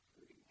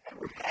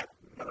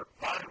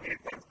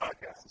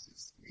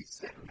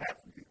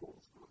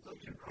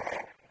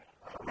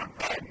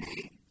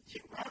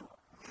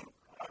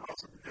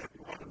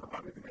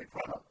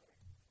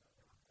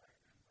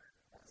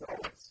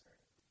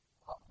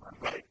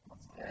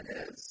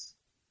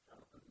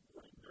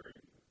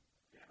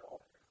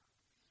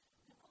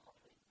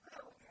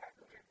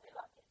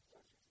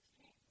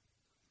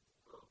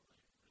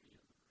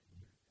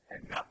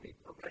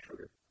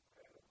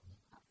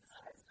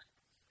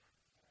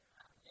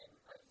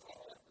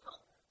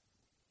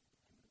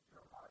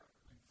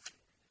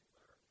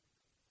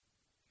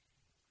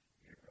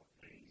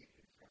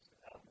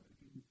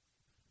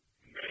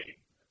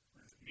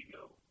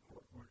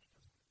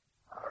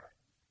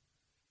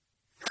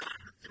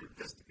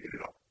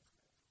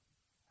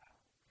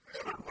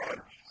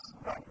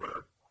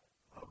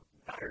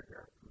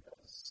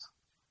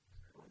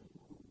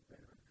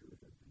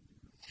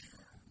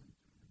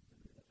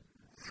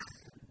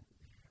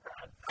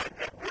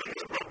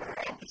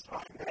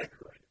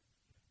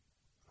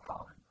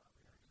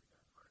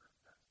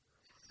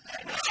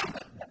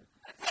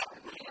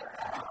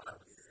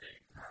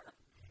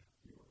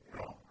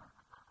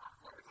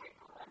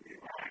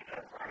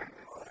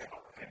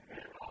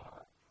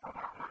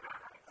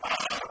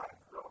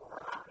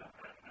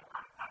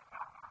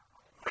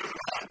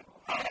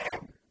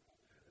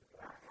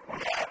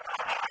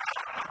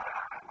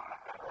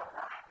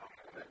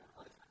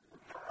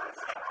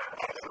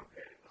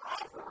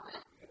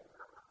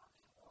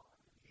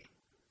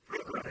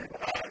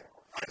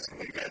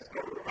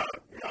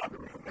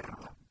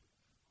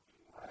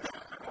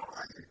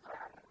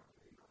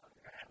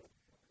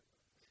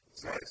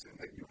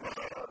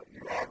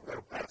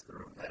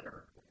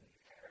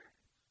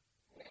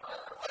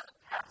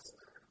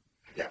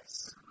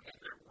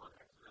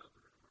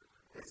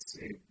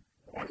see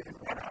what is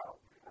what out.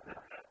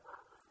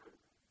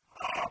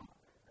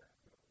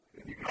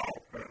 You can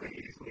all fairly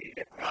easily,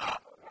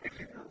 if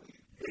you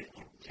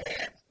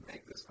can't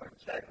make this one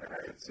check,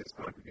 it's just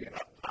going to be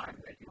enough time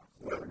that you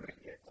will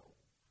make it.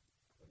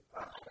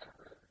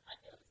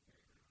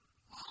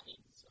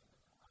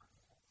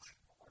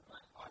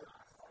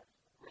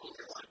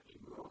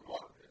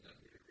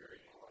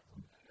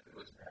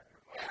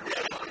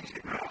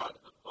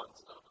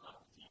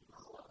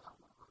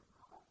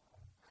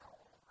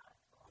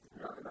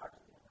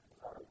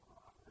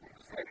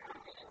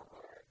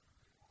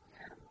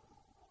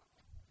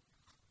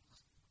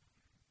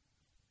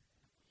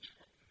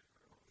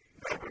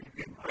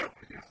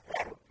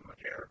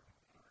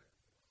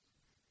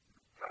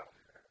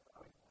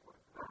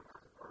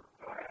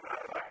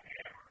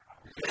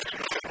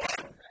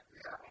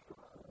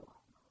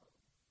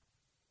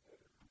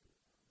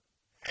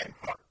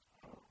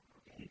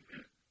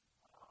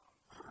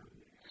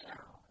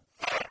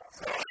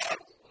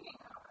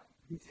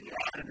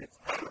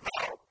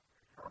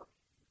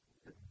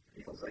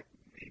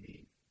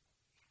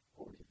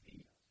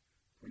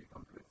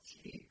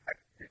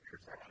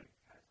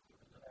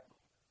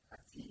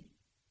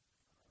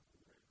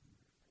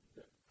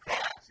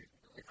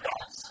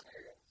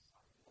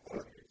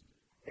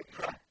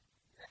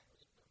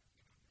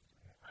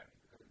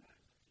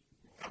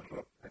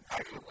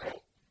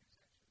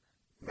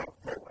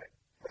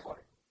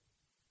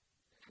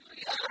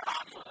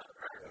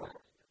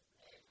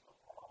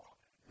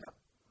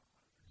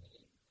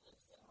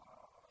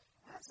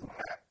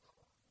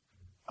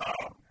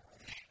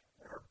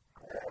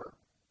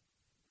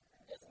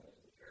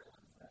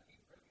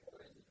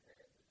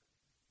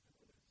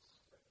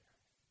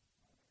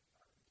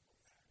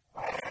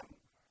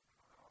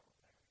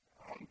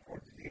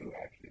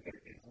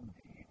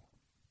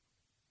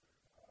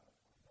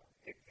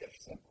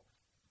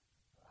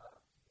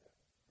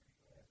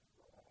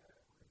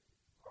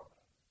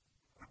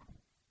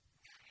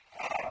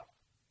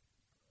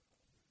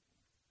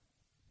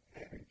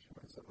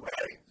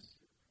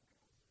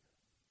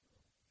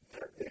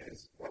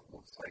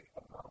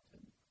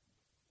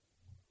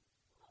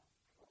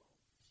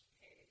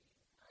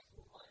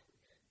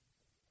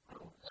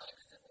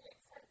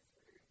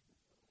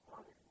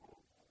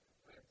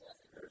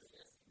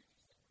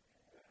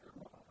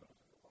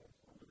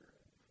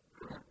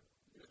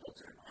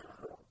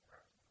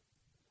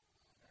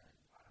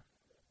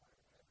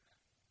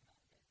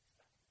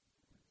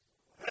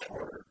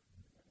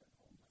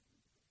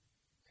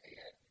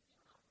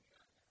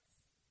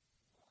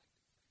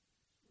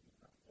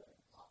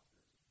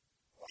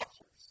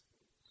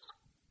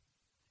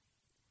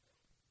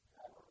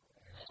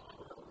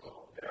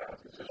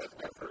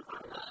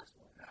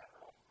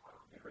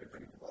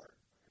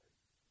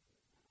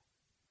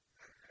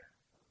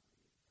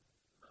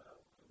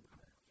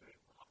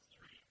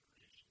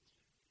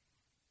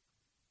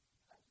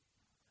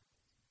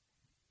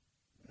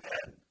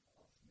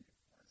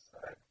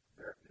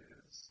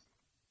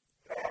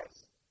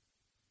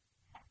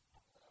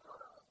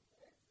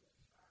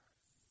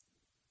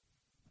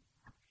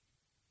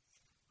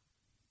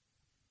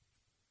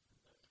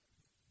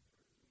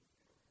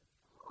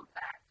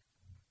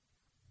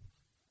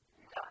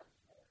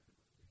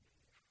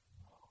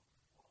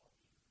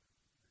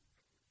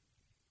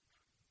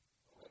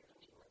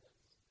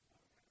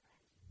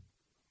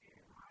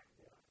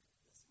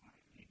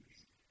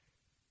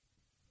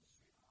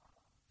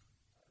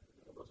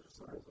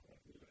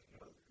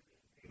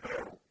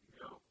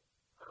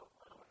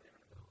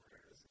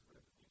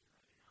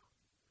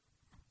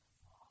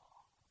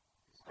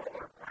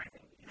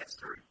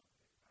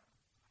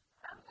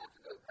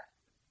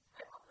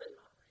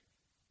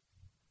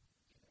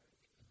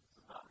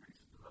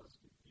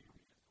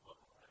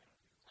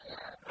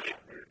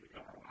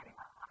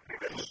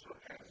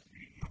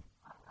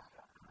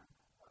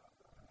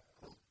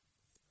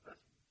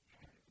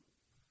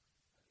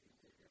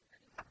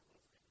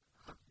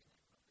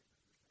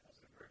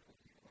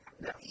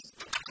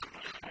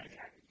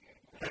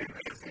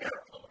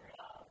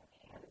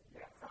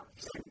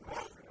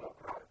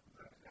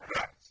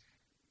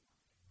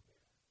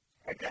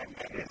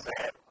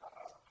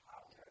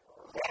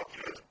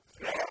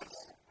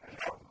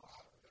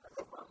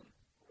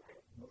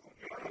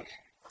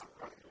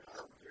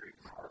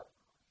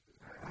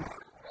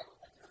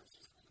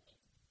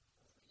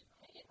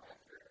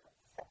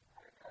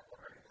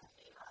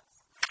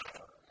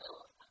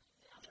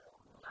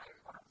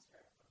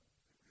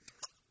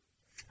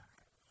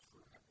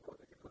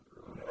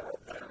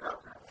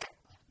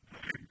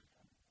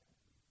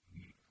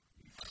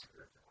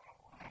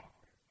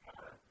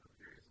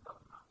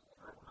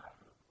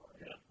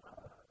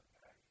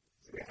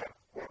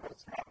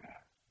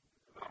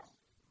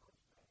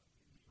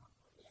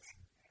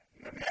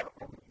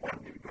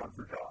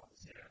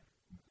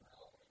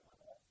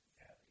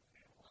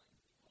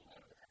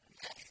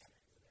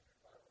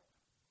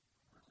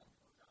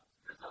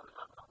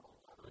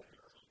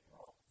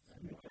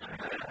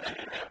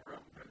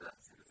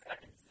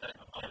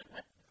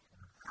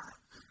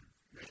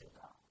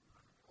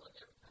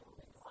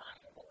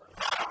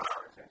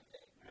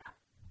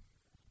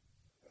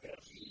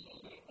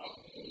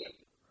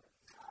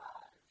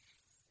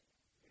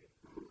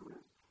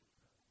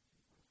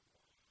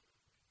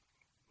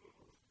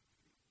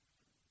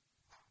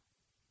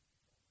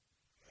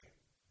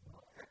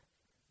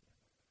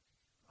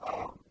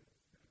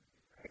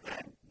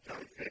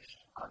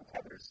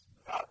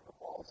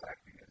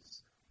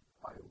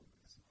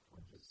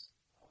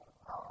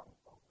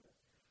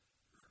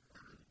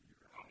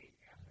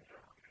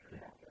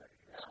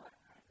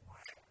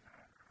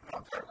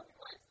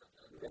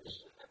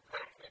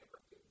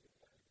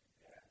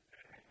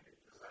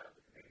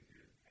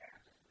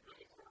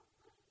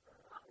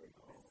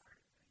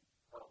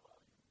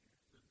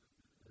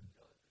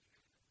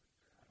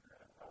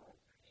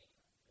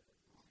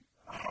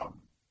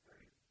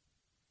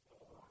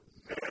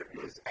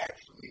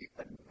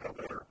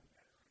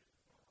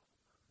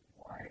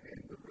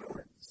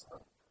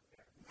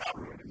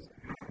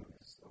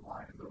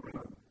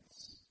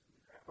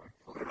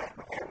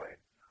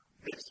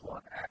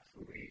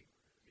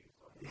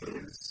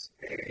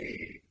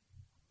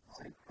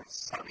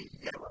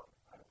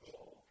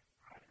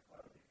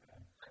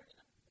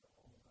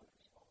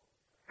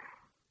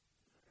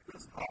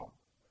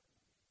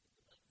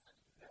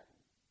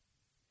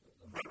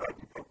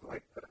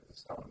 the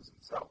stones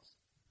themselves.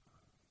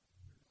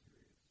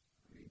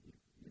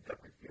 You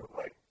definitely feel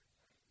like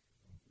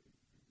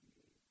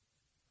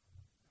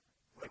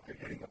you're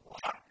hitting a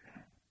block.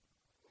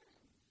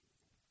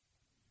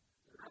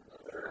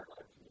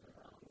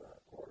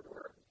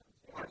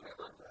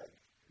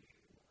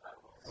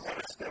 The water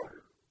is still.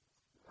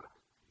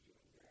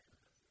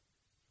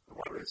 The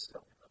water is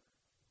still.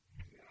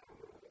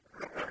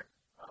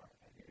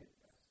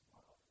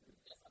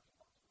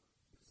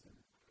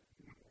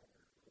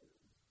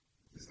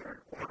 Is there an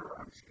order?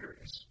 I'm just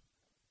curious.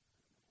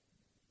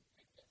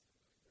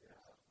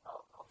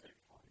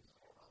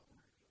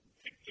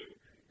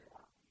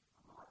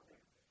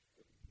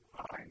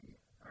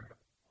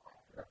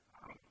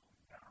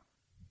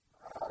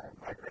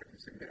 My correct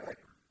is going to be like,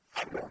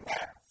 I'm going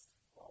last.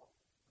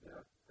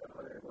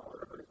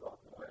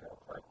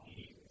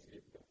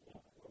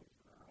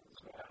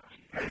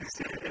 Are you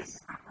serious?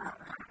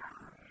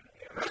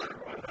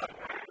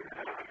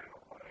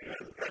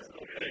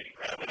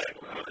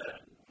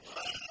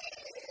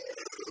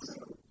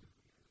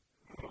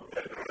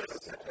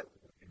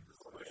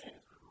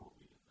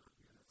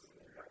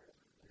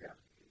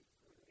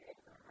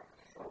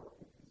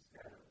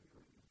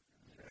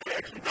 It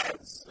actually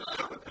does.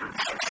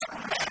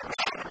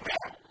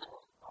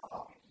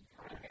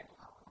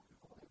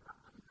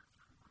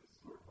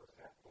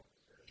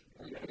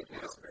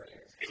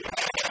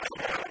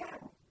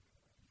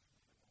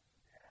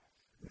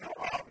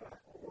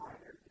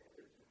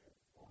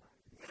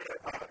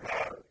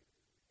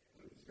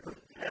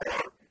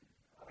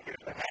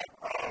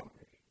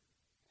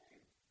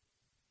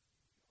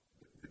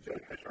 The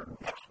jellyfish are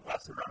much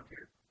less around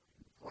here.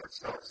 Floor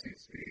itself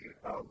seems to be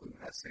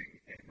luminescing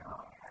in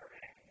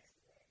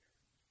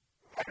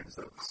patterns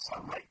of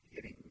sunlight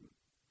hitting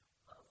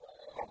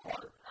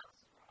water.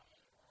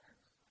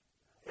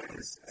 It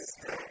is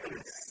still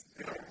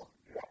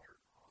water.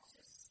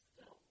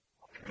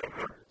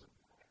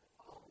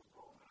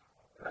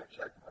 I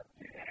checked my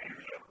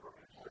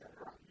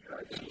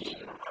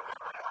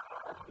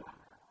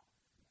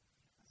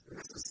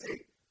It's the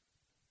state.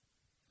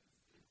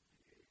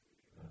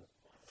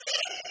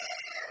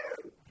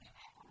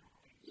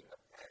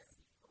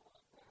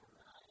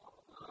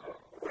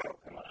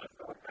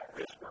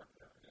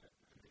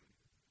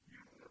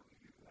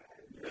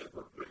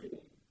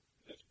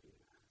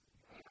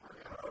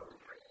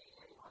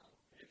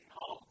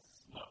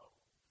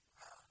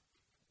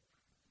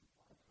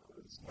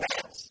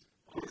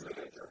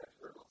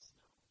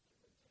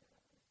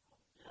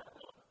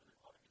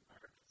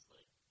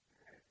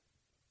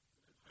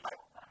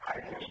 I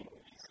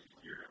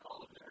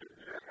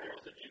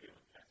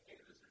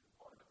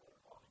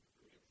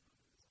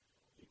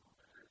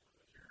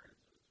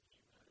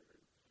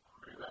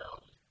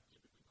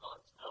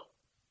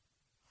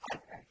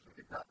actually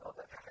did not know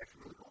that. That's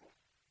actually really cool.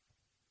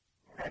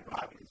 And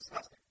obviously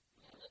disgusting.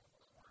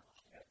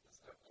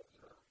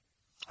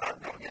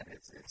 No, again,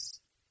 it's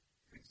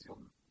makes you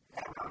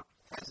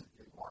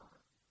pleasantly warm.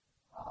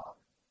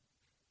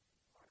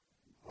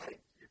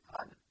 Like you're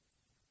kind of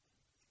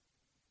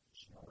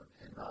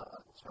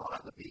chilling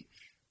on the beach.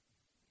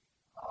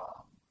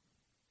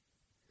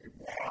 In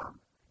warm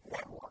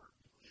water.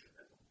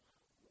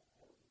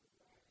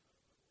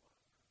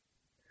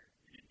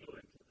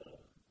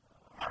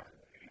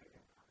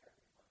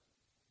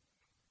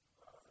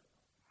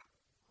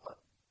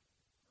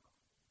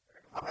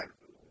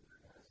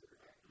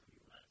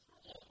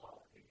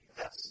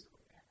 Yes.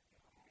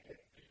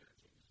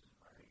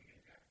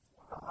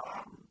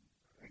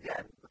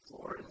 Again, the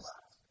floor is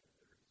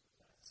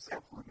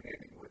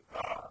self-illuminating with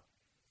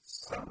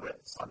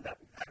sun-lit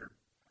pattern.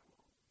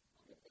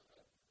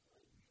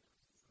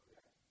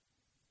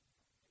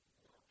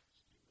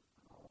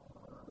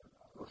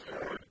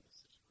 Okay.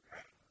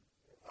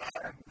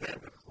 And then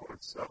the floor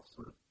itself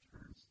sort of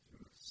turns to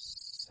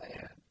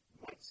sand,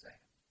 white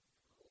sand.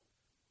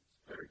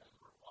 It's very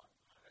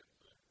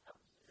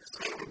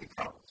slowly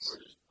becomes.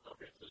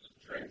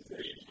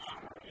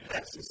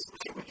 Yes, it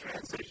slowly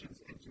transitions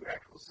into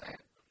actual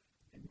sand.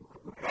 And you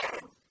look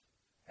above,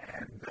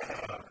 and you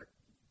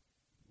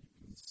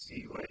can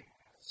see like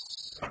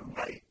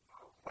sunlight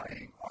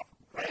playing off of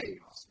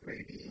waves,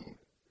 maybe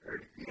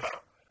 30 feet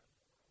up.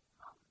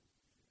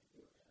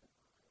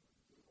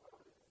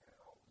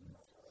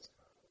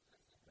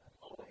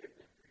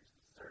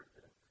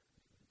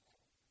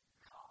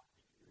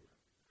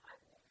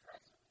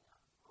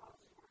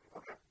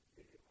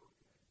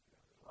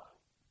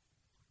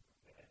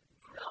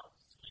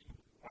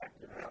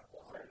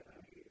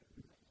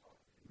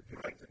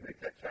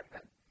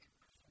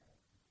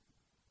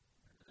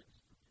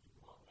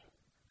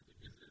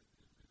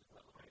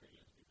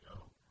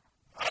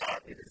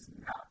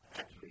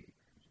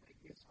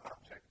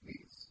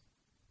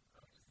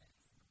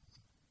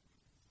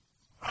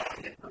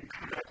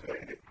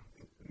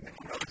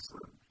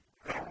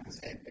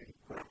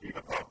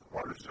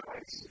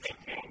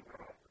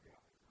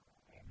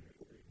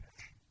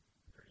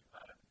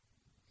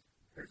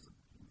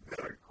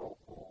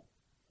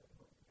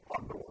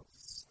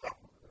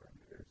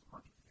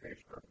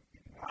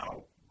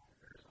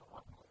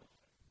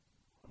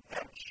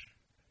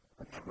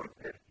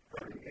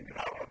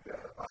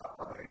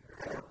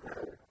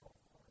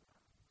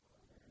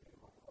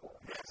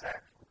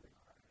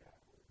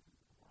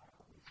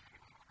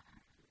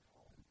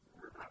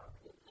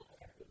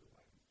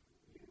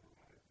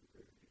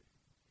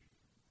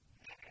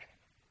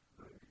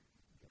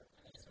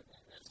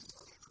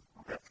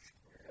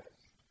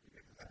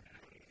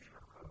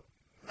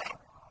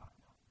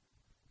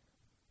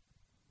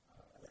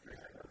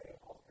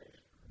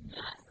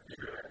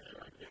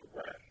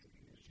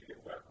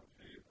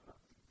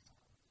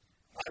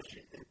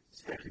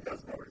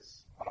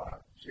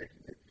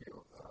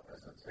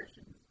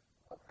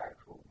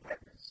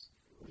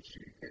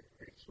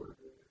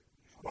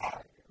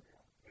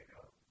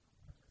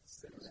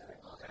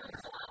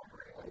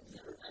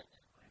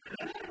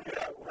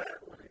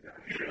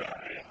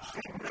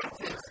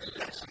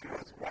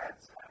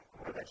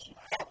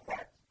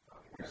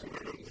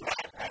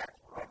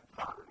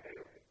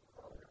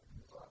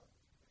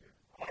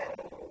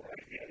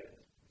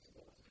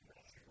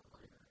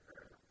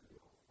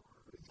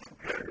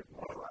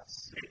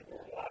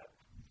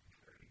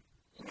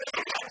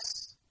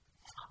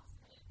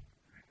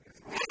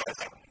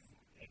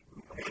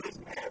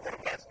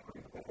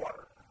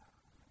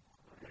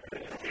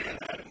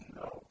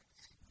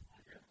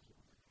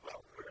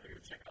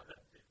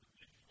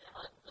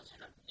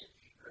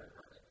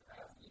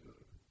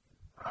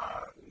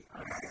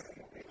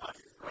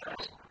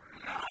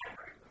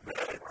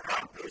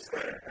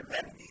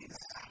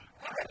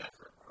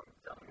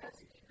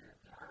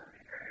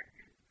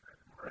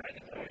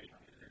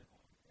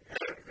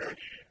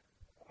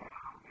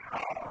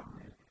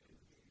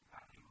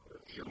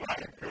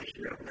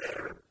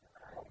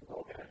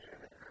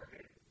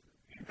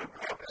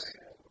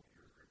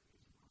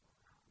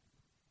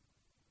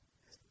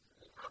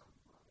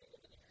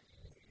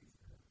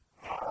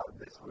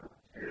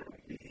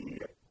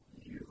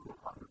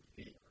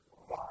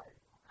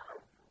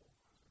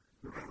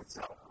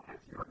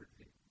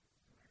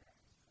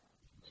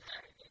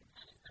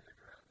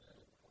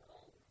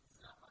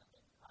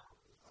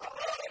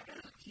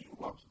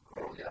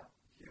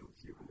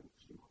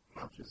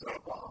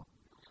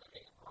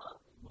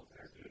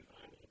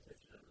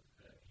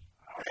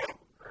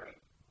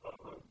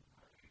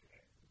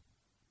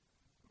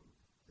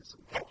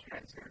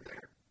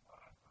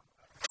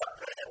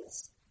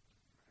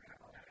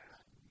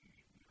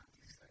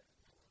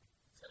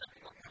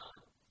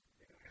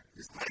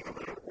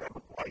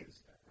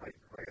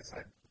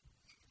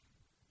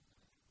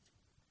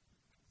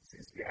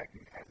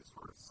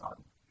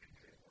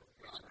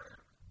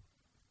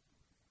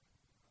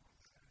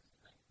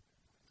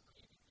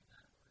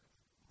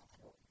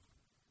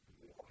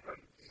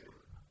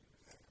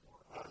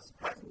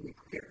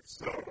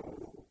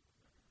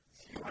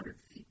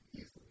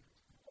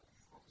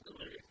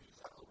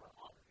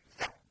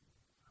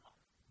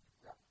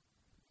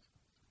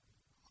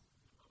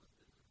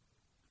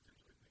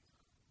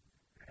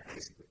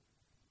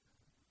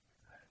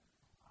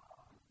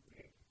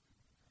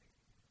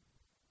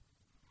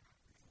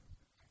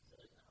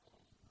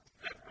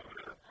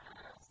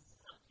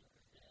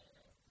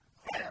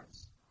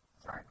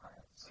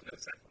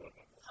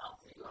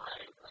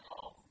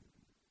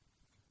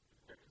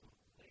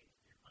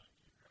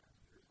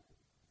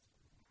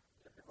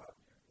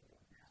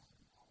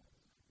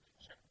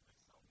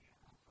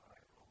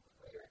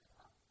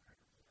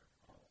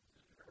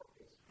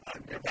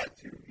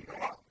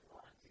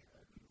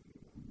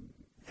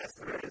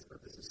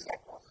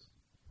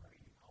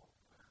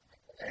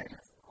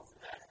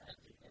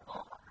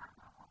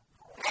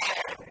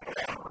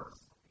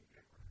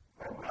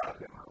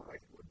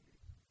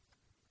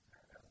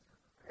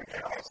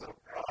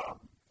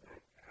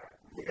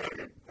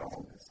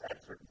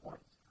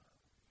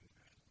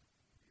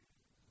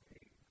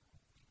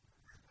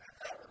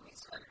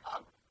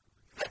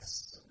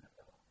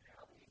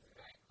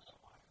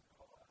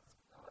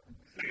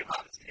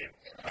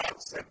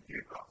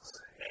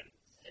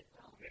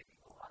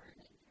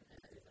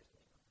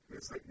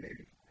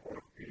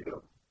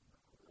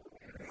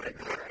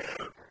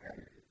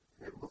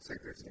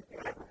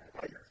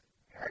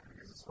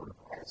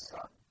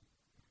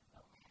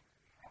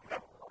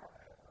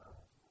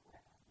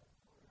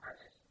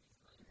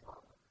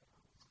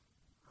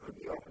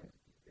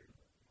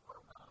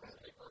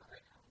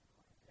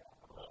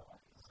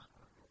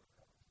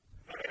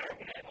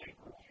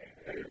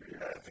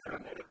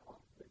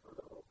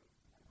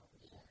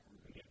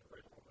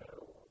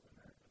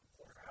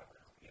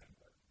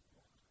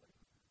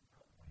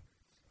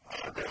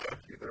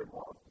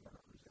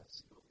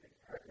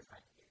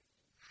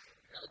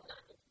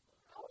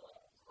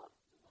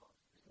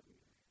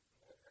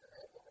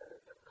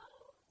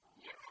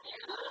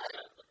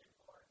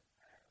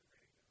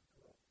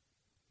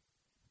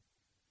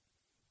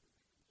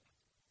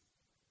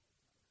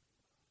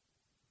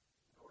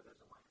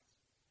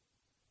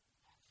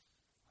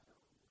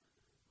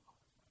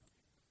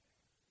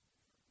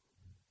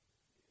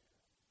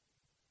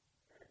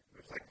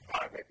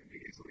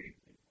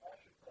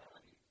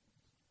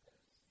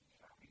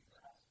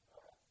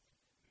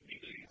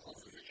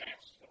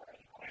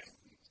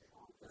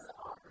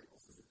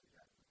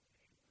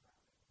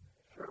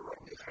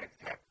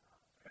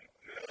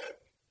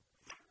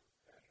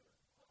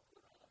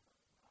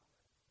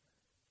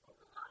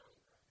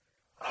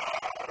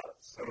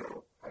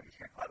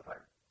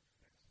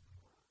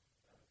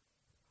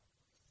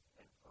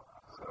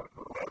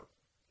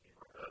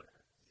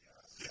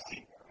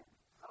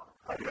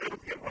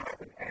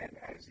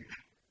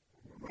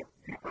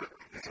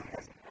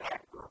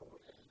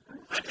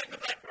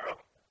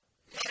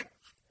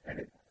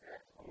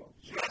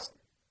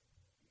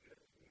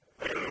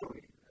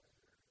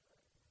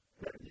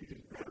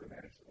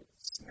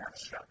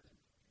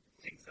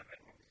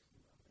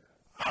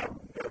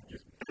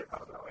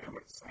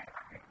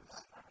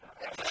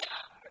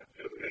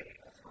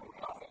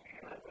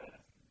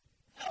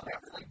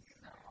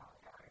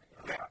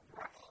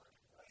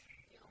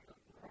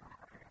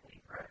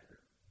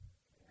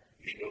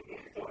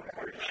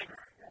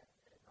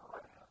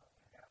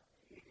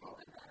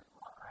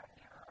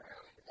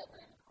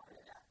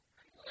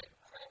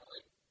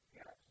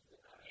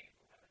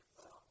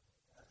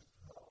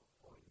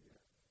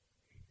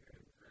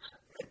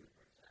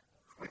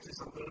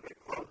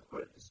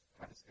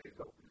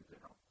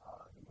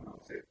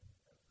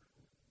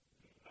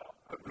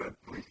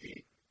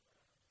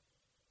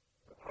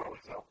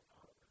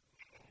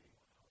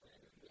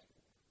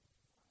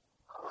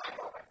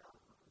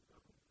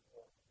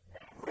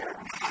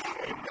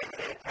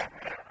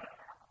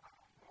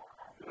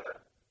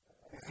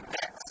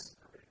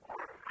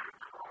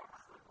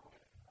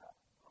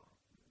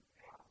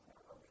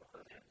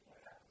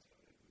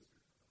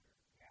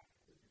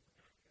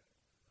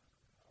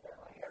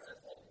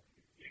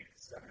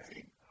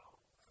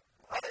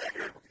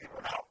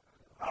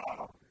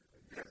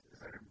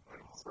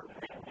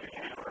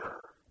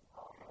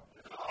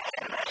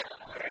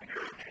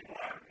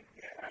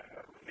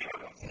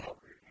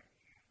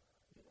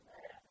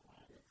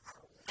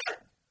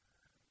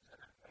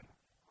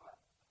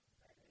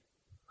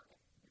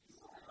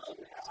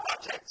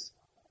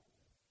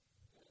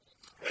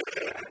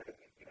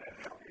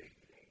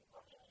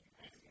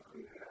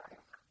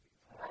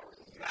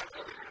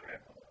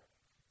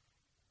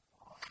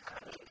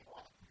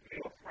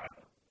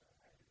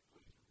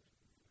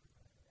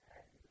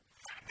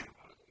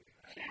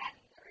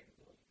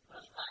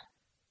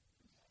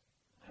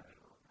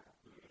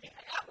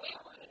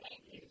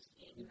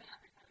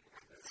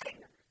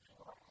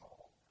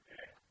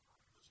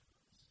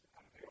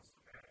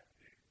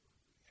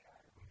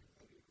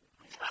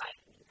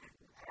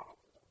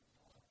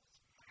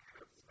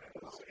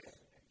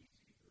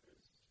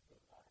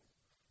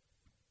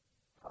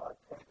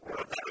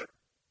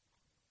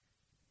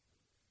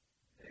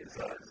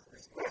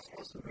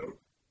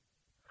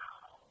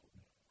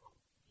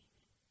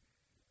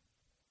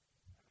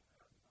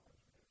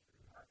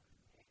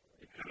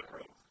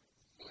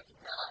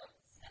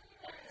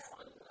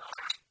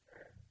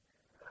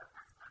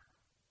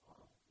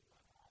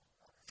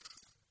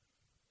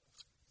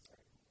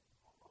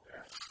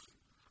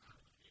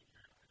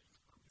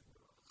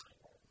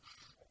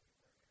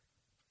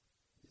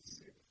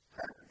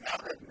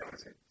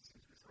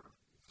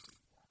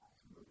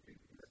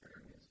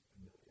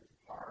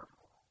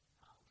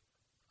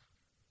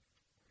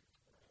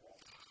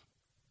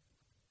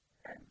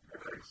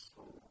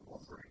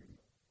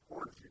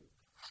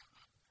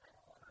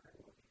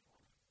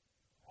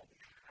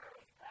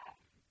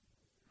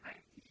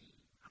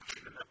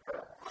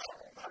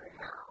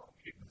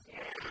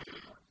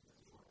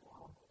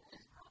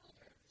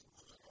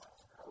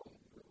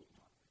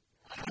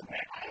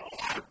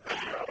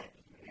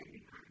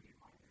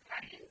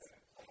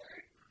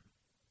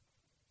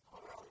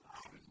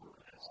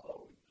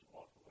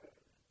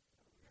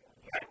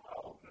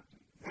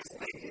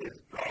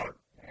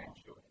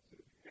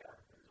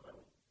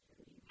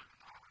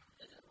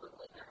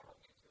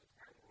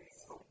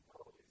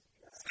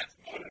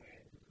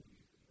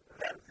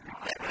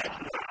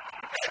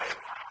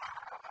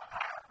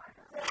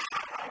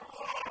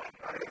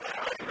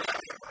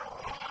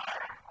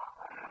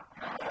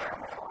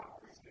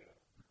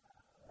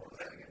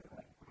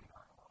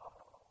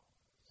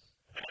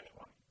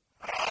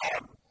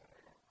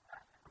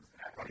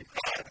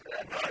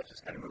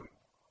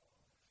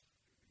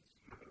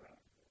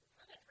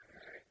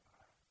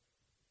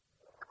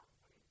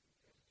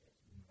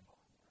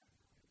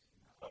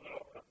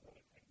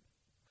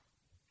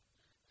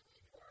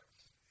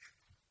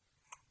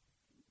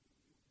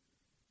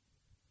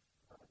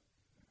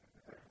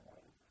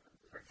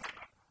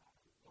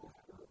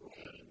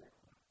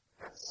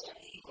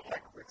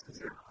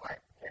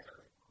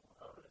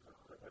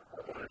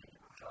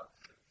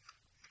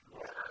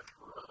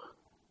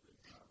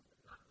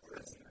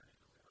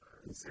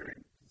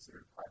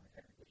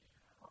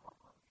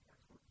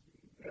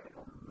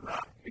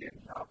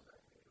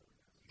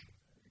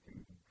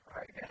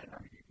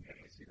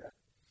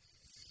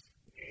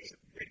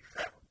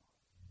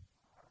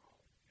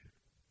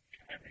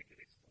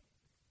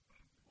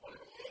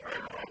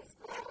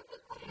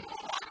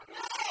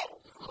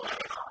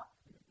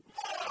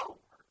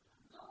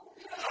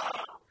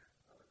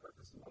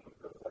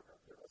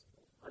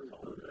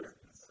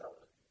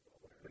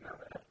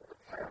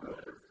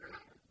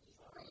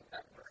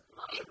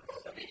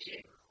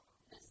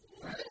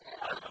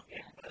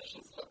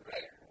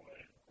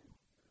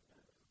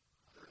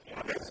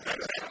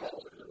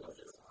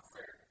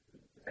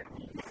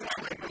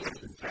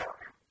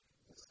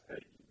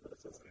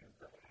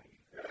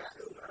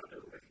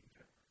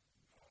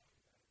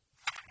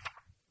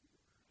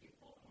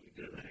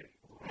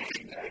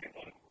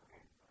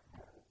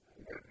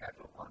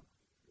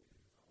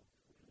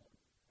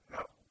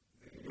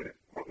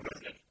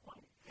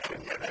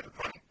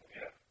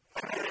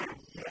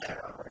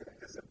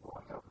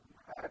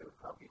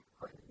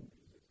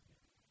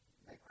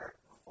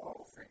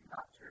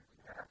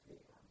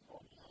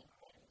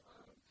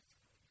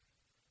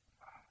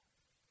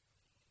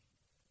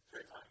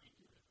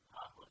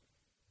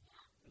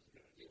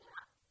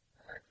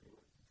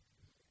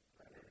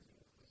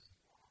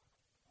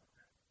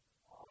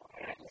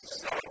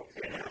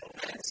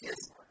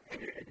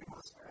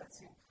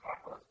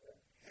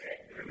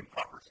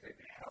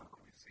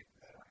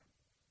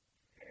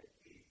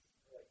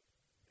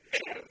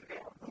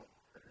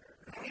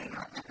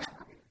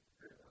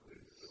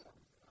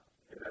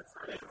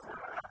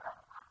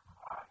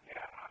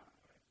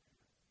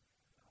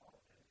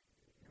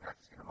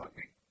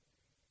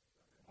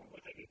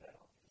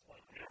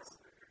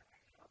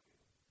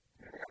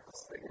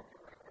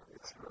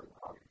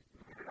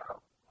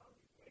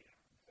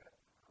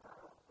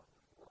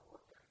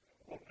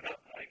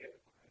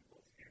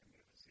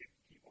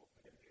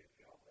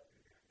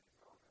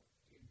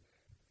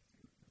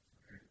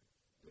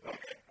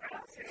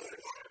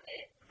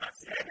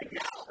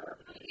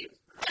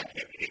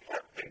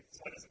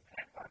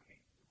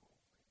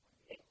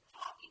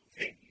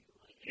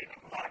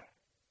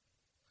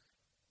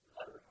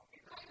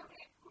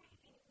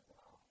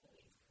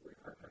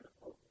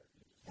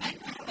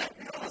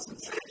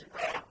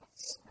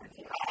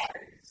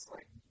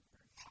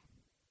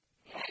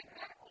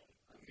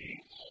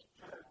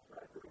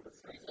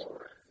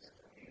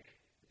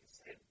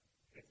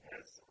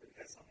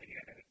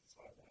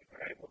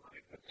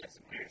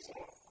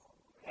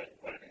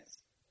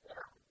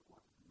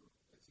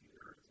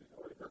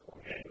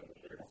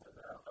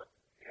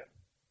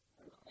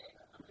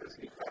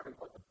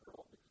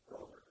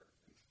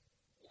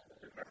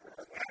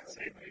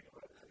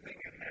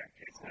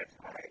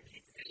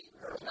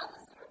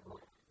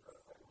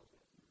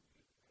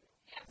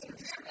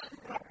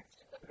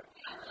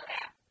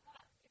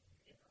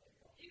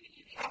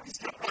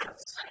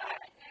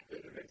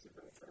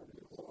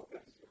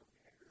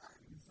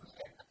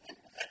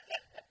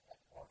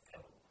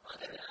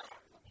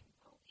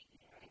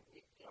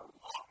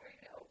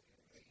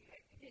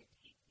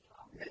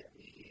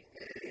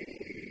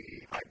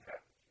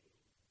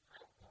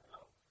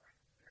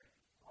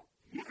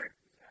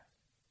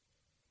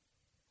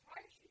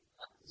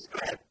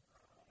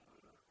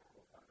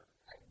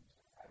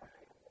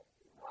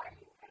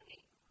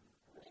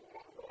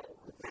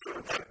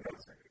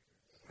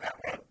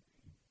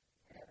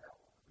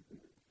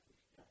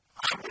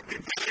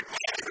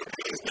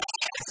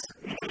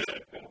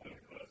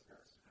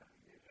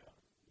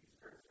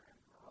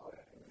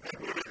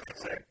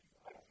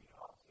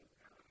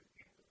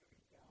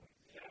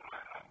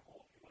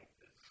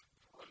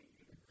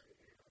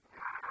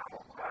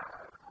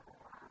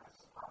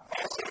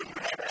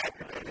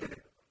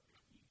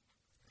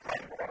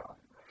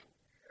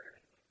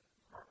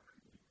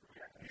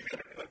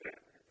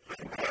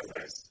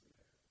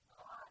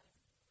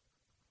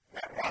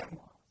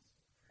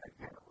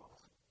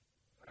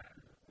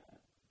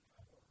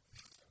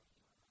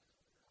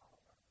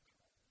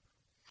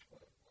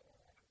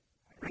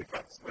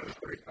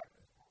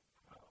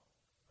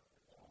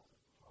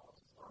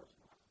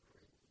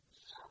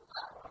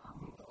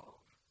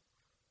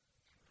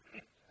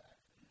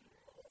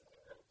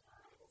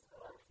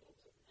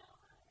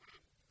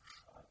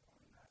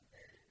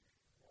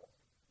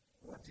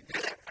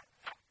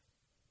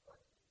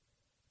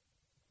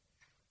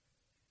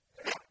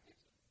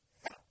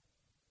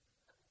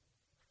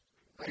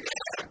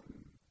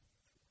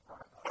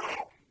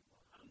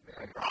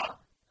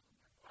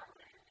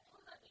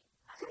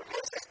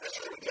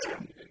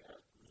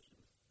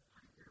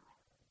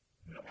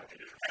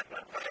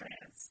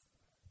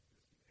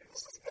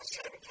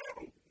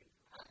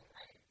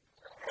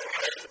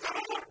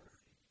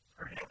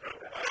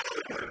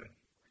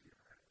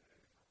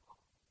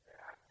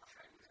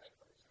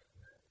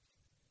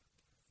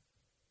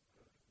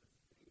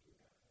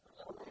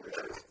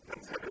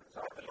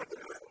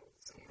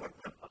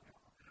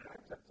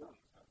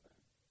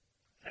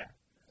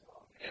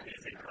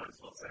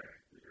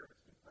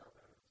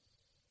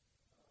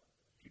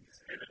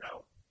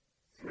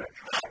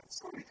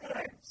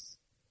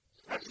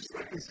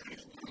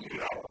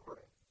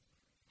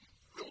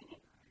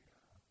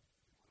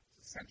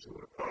 Essentially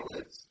what a pearl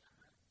is.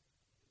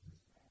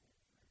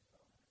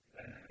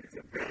 It's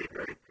a very,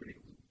 very pretty.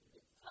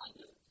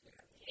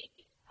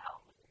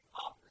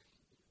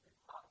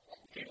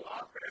 People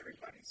offer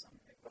everybody something.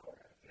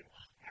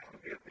 That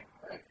would be a big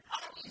thing.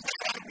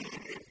 I mean,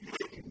 if you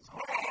can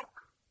talk.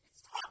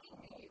 It's talking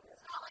to you.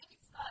 It's not like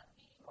it's not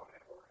me.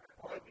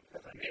 Well,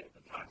 because I'm able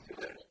to talk to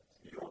it.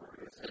 You don't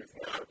really say it's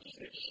not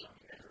me.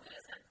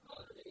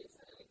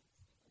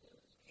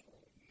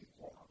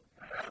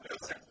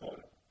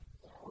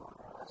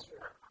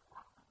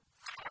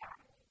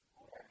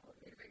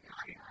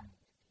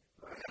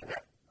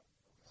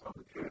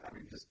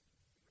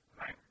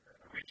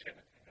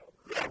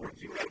 Would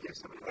you like if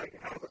somebody like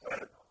have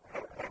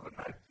a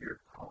knife to your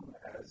comb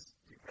as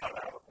you cut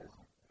out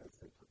as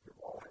they took your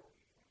wallet?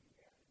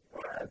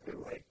 Or as they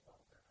like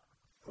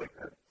flick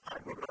a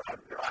triangle out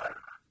of your eye?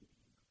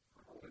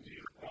 Would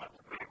you want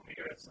to make me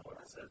as someone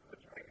that says put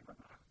your ring in my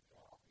mouth?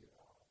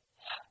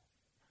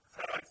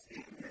 So I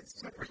see it's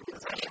super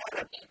because I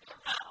had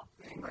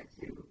a thing like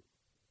you.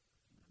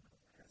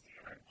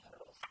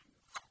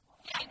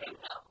 I don't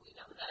know. We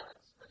know that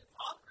it's for the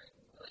offering,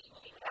 but you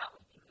take it out.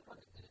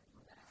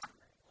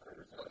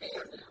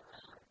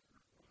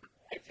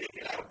 I take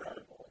it out.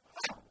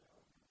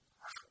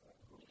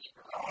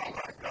 Oh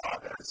my God,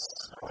 that's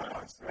so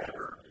much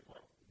better.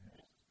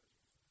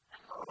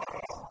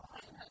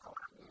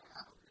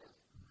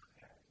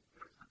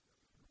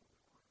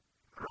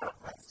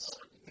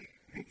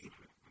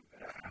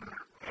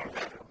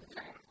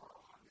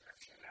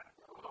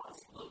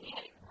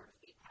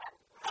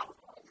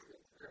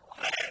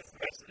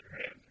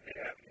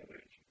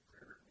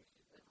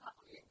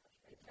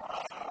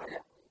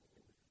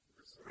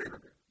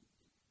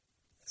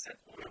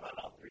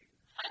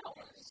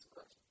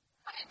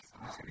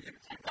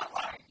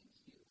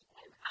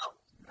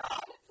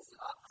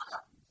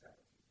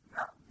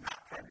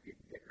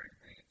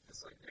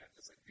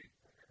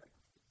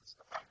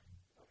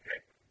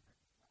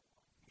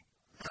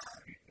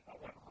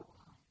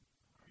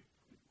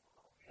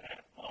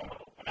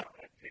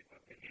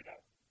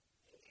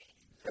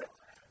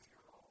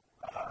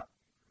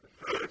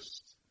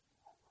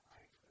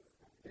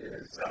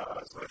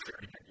 So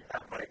you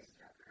have like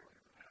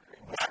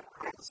black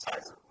pearl the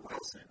size of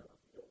Wilson.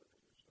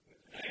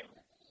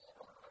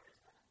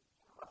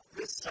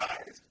 This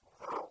size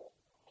pearl.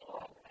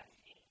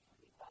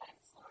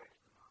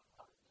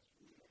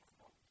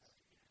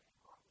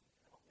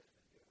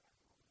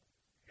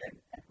 And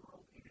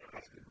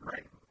that's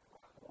great.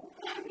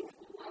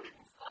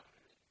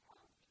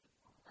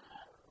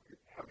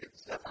 I'll get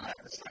stuff on that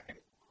in a second.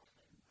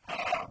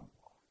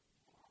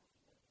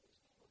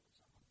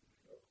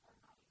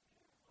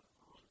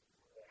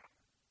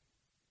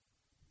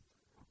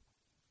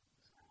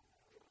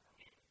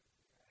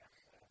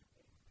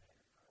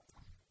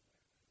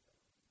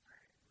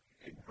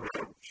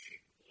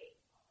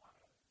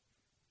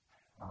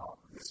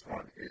 This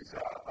one is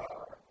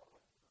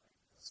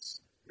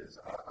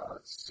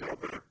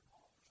silver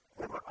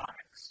over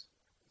onyx.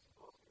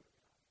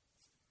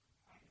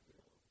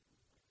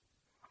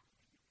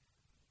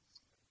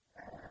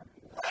 And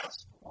the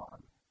last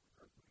one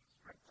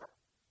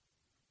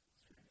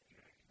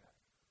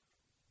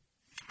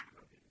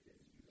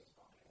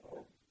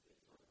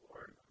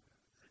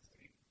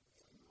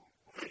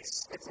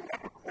it's a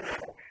number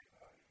coral.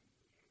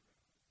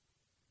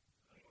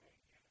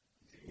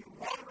 Do you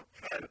want to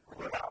try to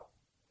pull it out?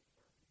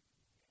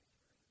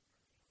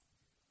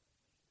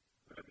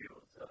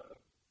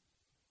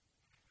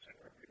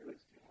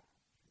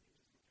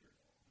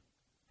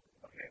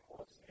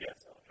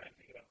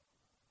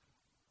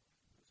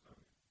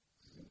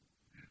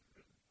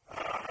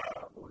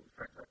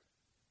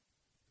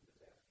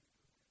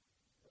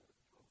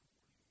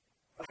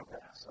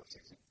 So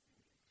 16.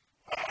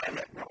 I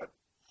let know it.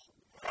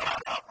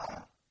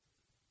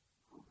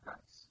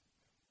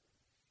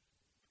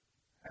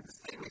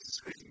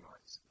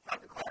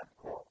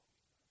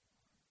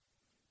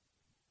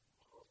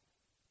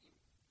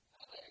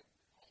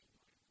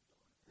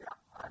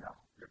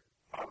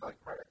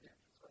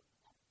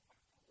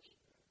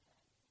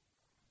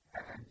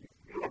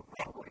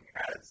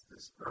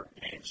 this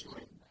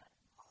gargantuan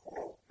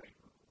hole thing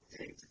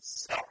digs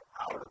itself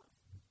out of the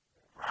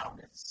ground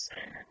and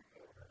sand.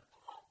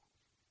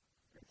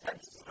 It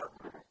tends to start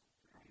moving.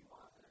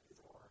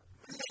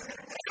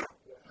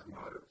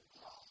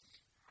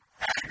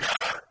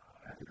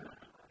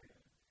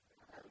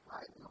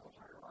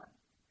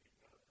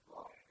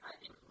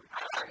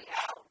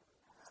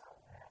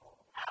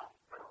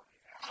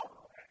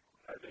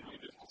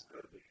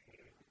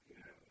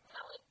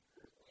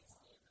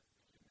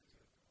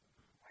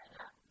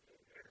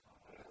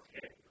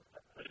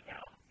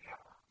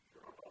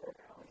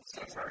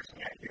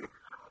 Charging at you.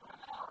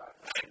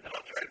 And I'll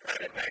try to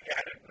put it back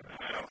at it.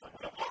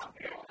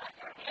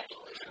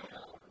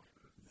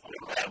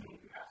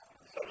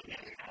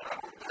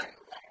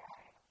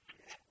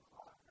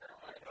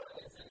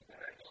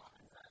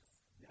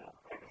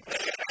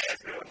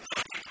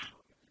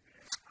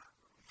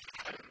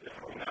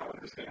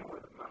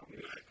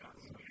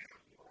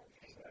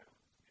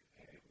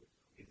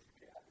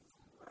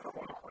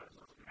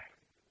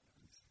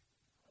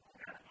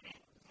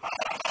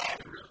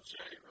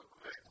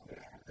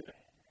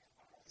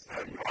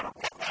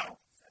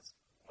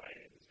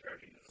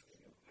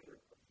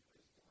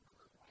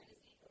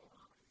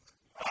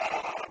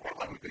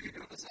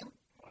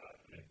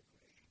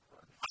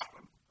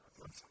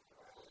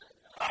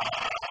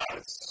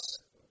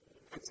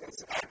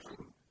 It's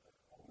actually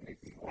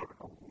making more of an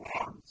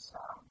alarm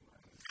sound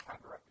than I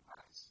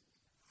recognize.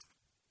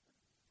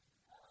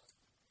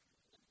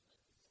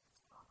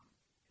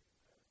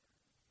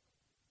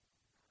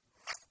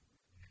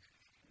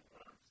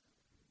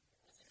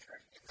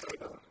 So it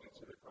doesn't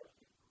answer the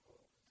question.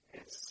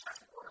 It's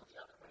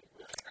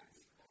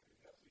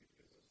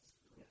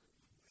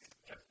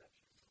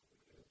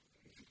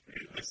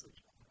listen.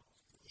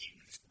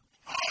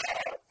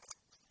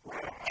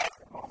 At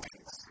the moment,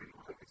 it seems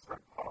like it's very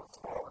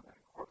powerful and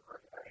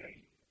incorporate a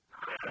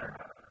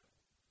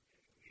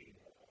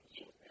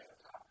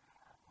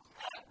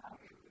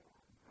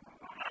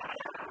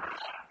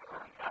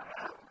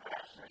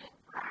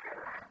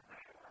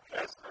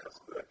that's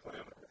good.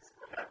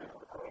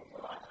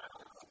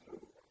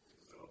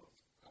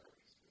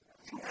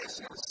 This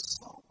is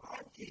so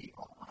buggy.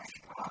 Oh my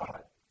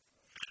god.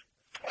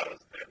 That was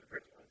the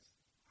first one.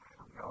 I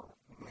don't know.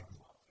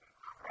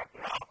 Crap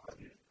it out, but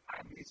I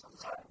need some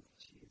time.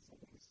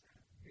 Jeez,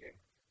 yeah.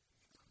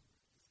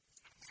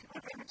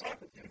 I'm going to talk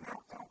with you now.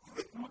 Don't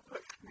quit.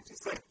 It's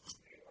just like,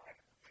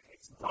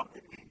 it's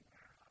dumping me.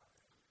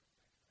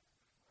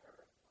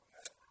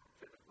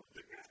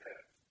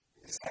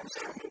 It's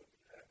absolutely.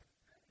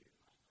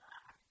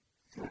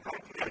 So if I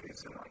can get it,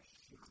 so like,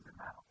 she's the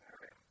now.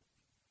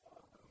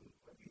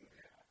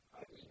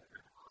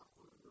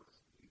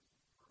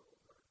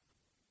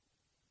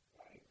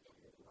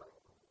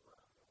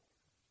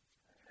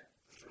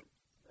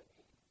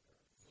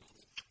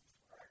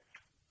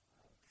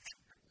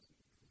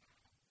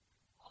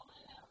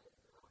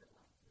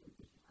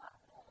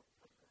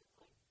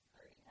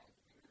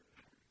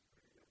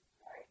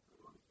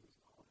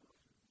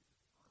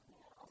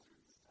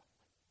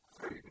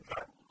 So you can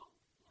try.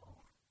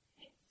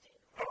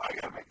 Oh, I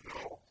gotta make the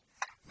roll.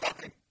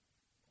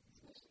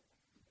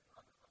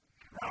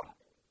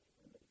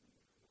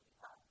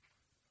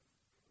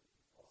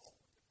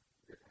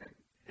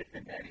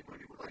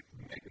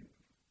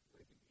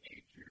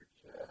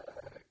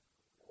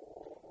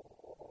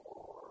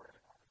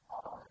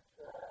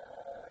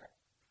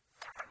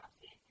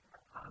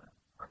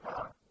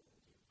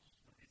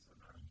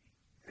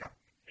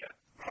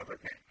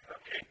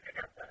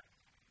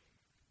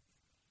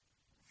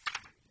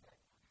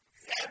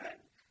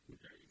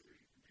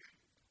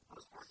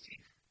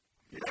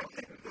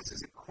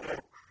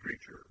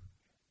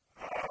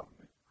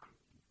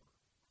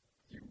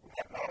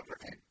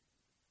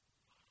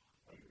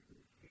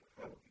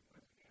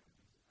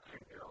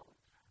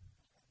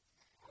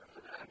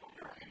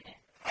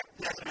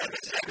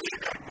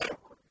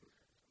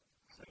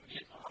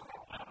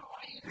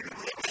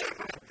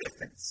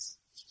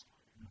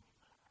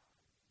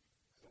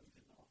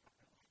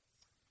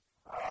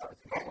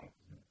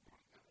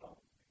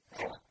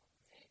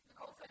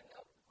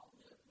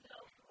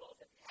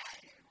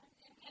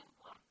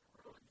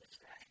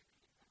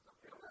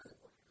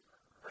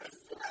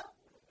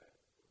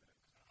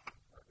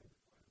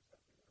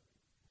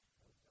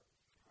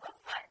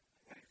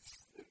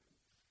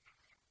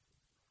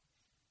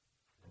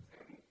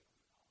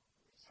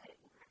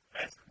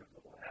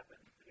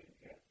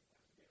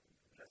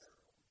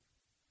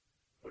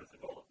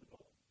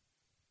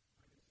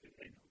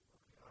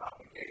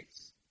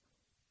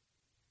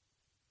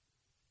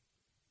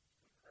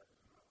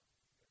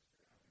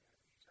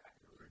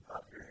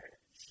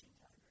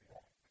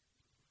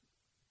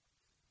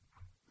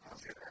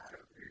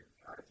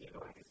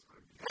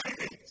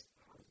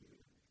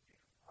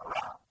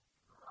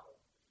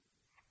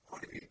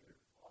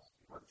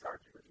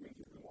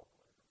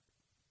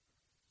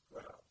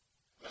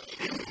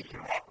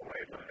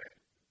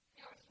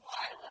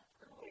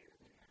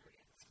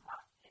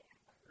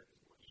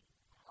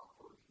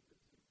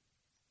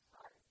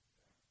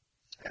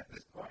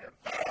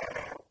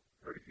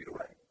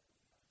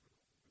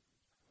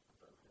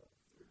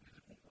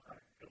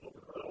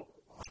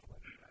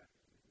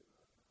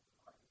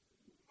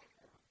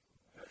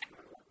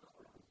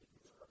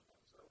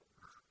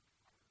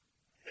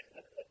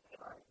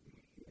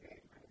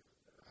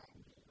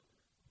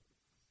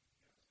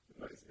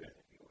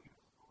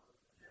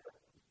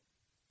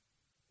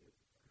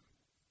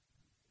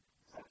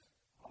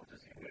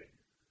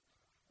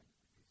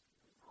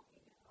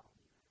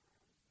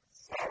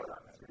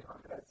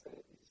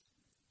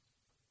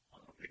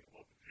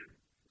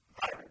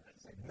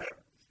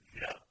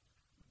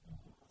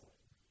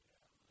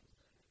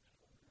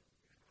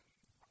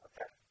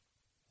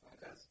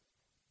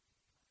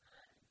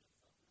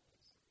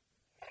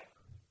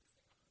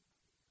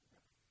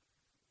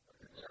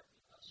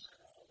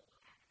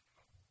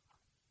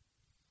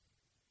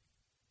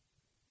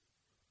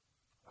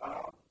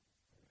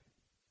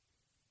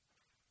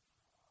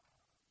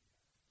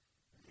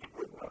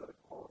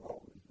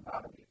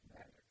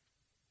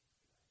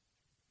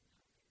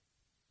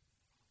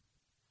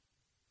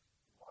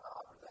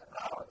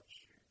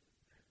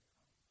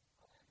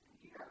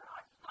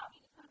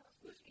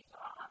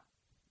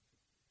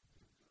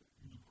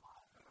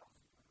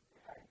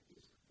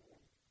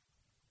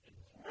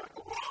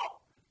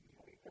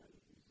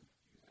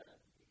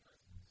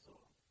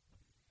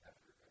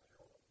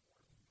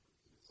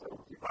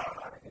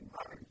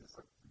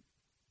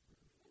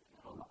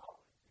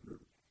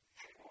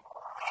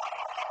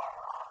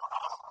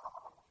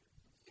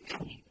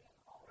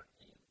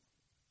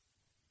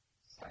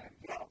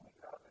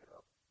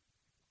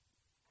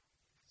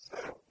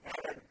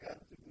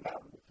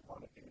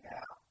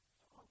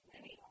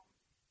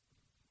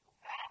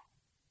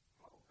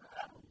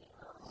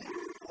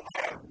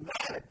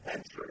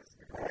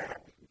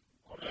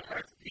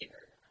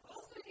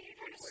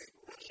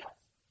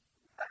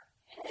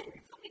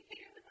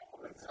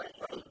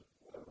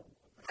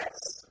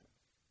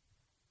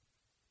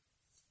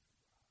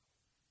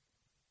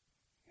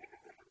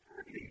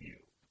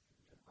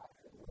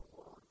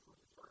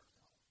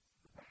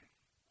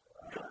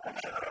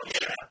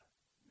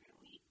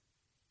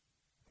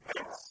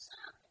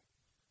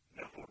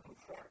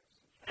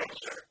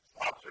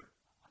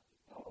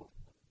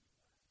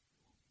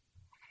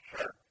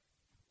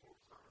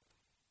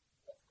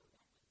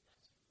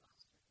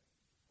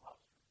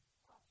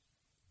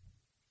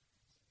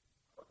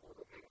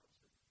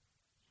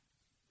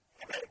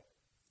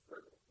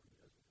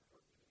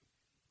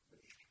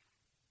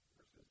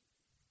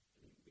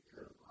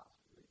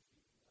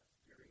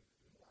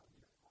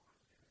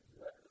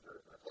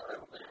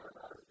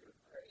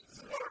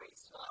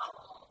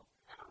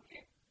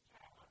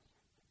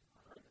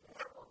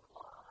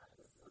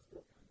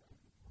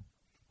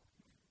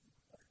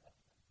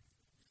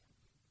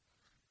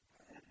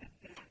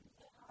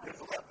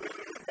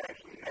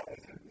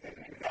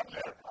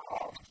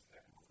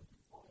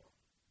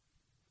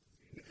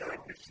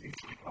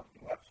 usually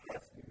much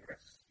less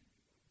numerous.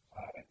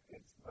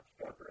 It's much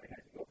darker, and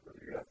as you go further,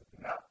 you realize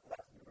it's not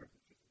less numerous.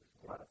 It's just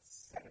there's a lot of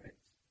sediment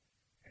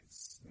and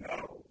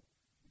snow.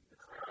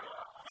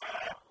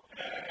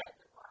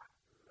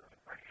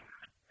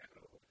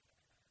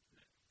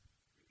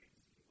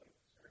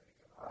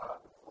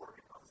 Before it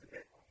becomes a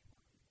bit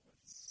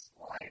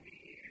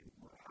slimy and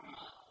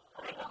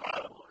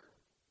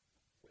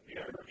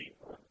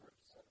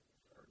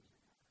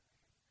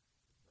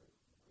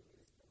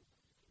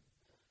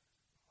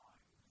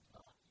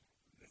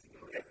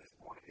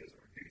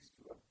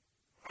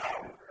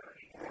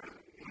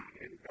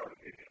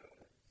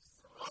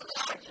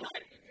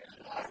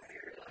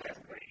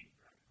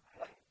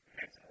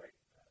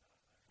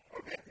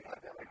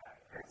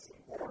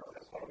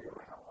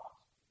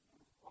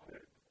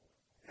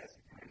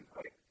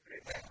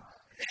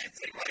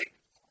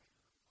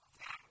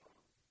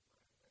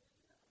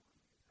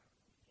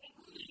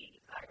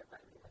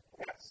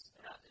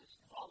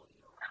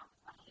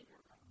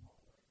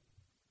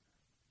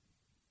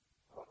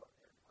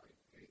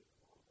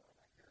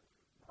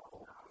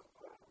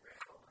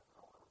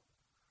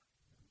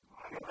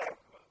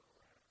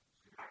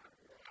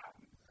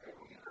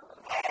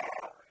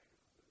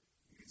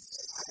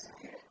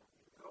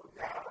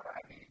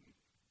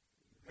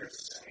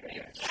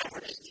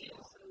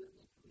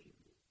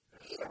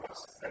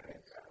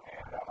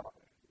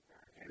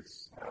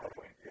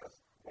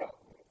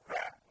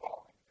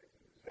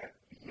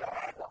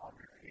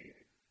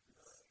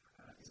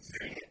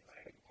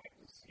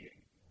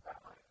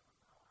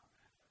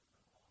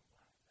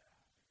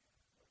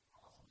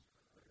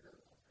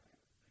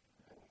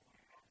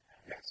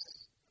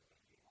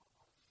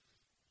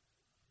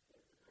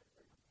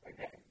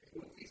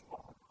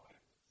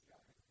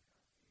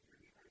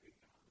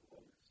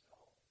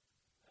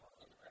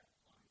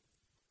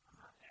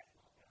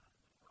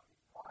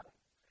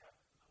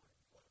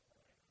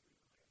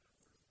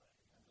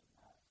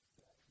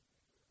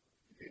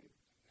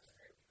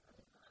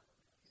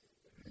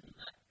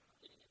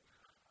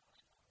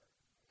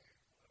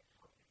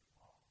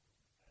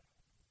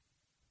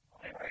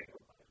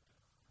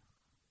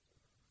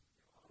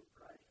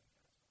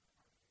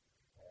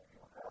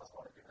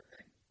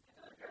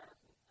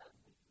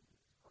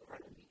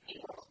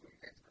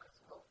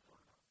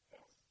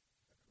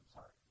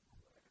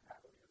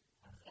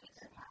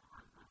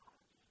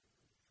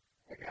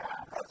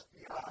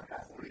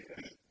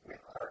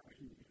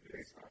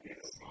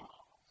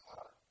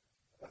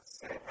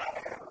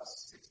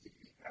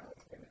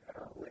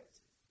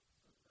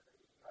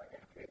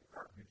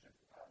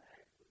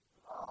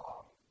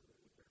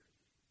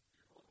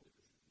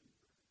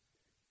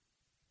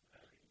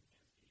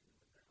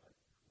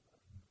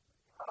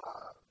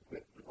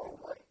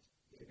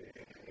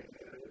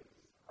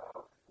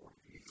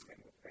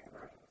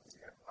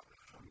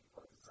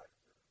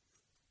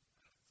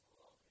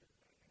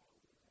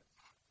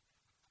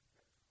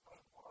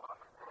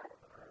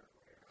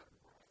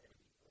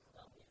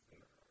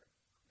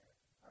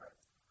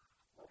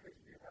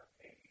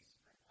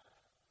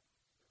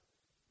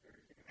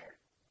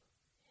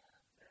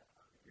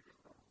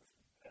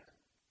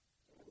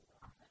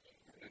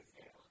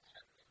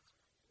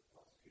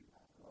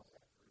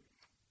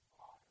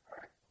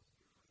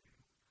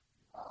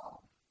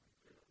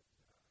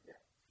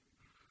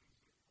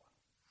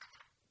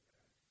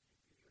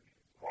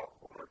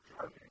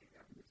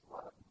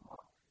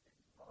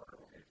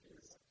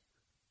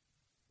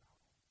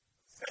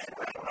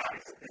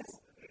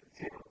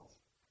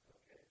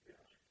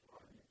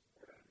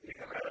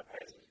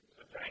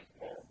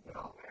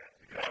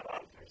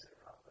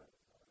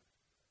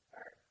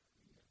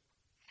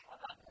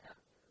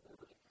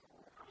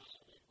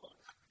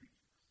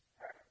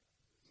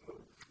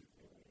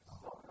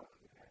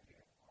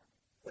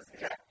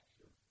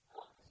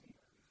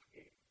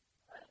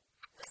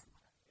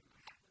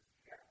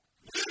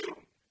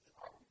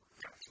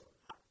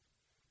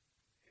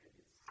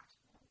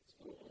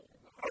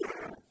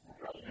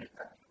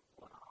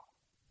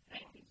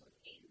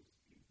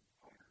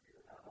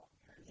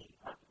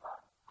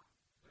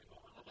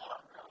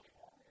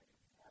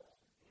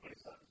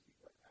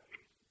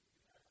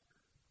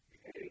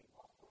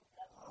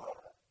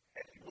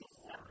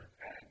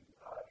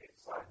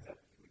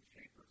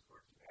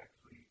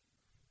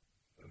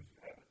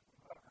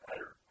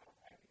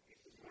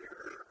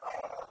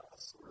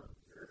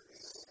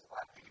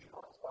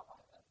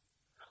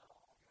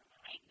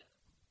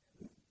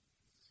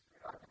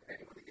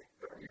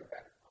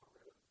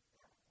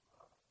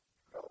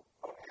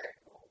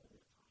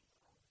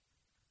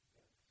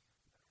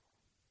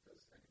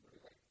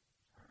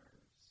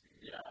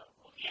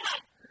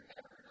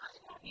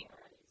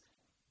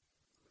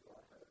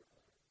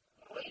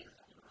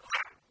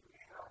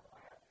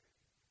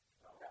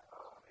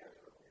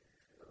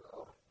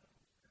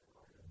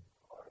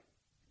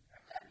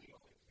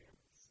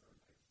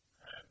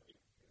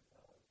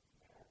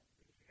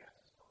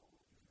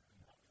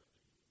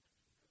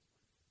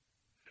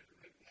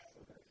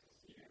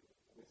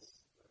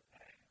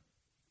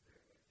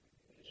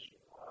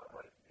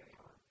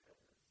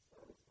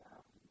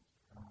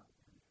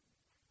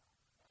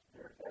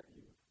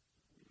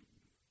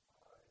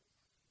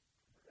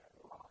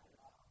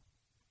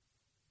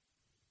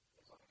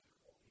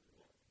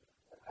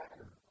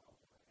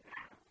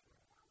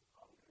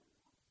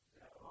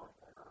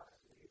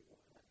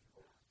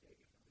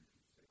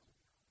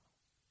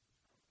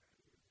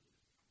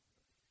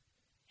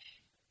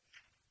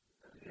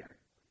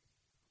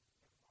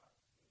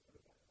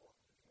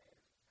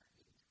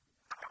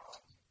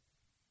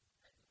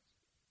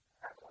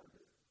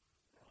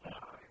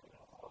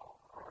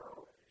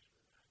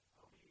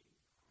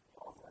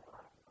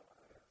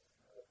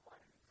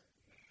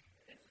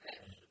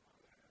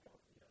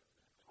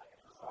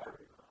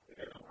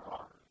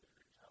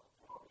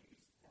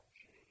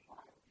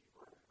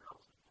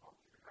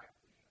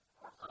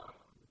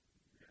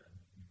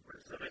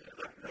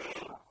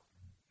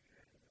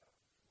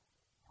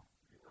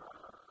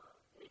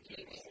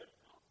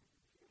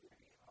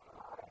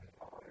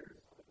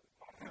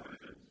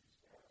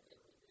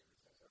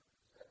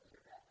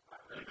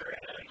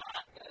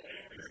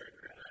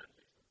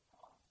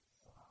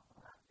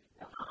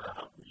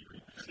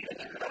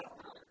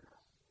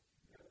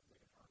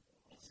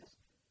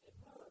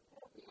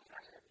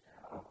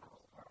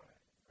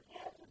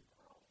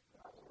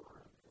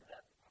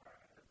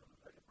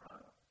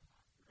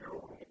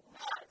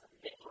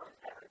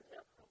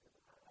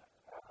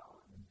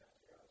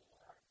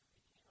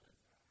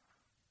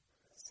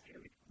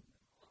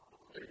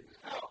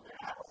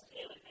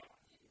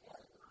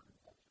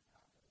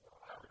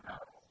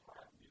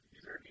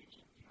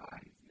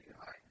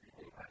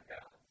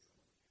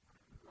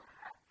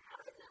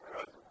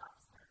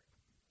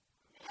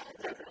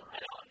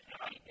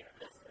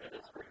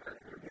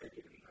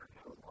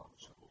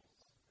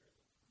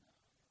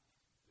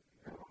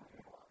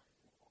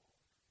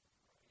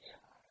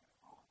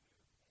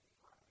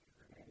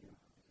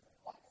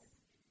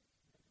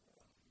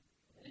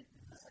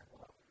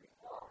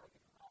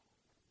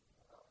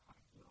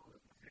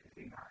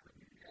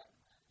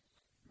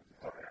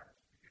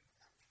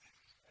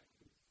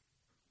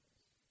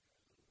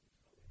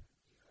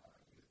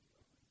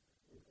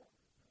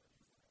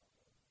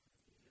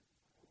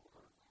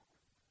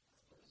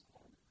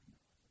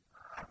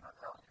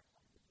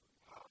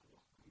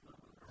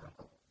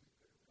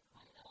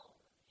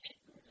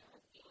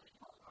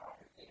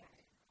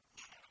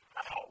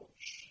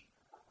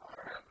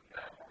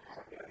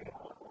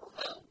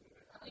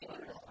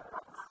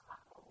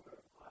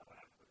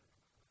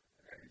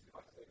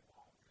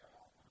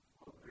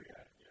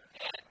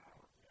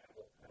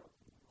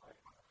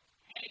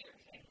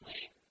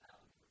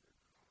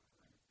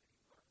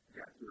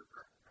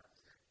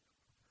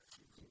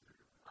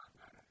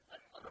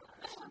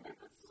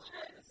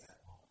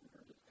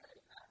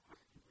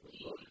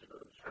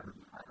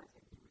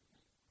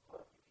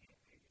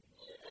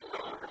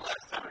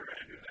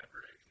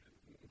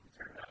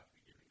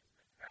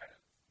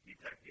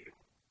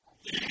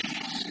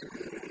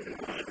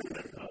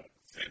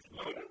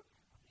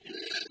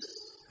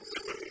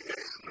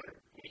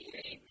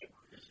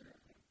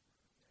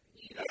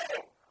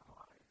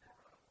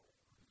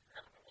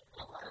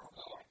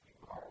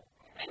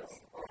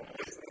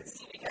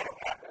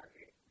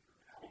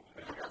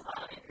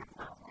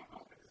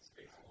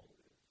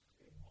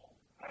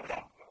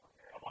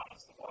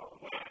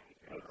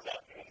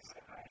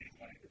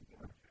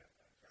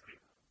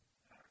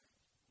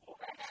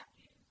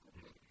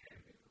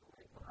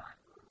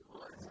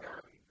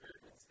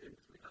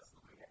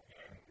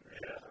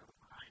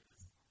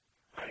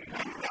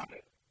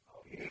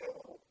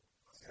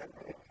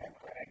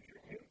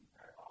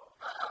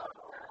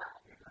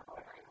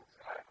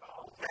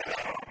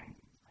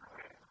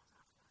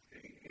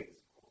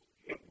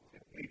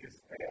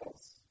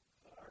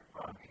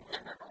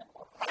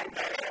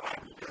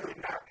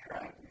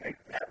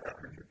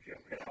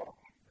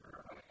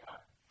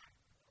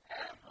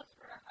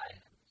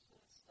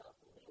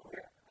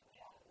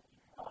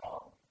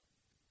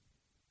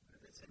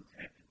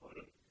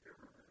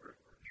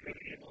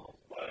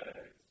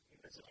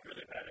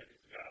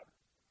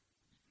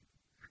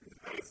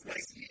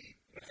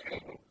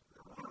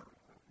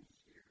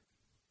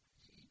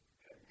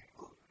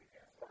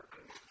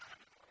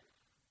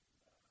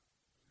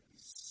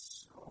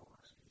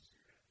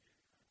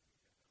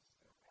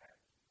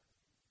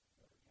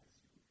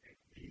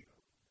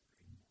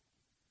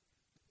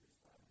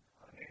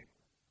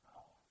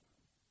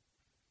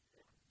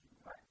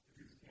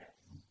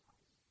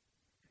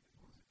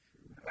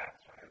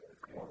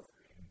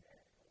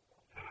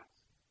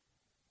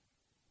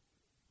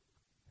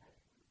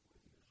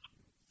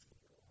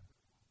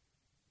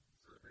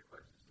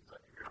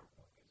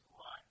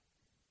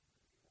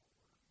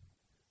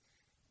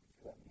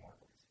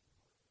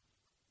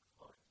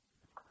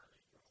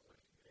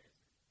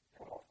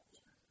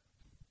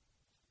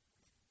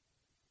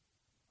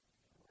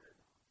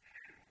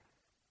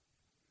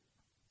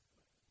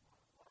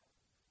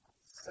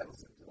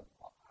settles into the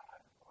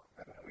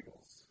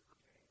wheels.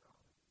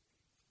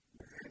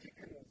 And you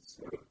can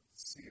sort of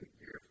see the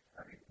gears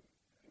turning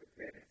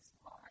within its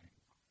mind.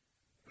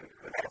 But it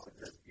could also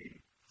just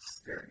be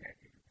staring at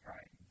you,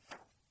 trying to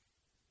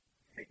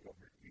take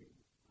over you.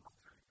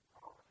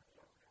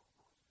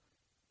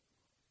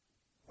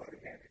 But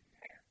again, it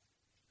can't.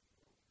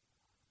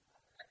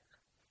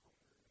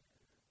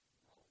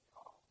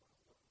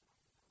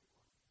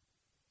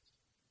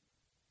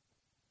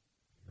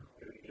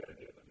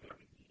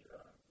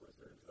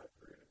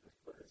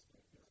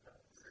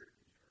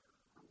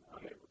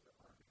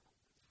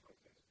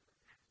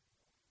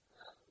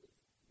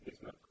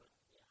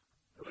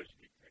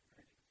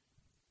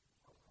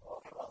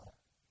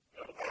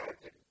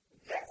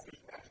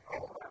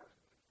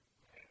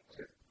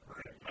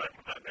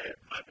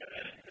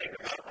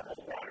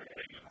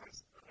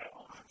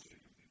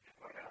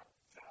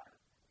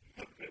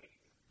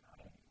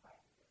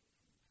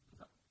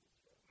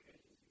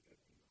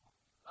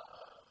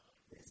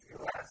 It's the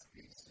last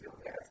piece you'll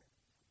get.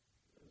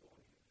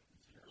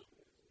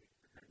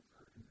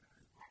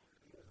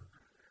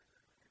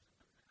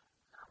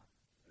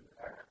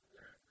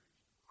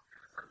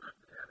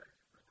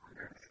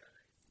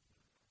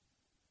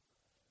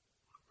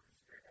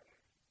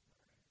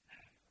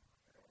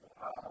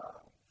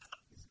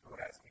 It's the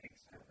last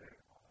piece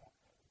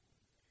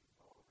you'll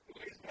get.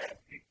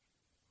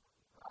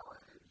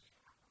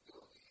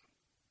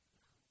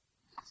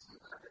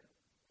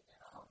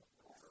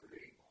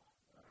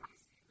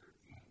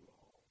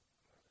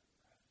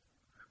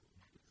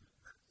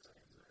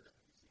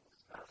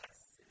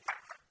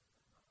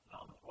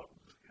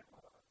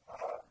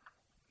 the last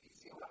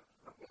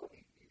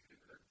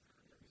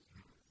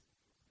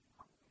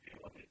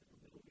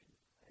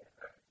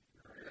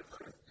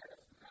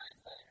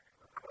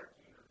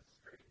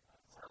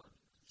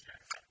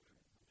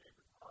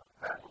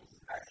That was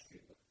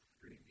actually the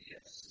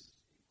previous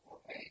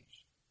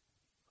page.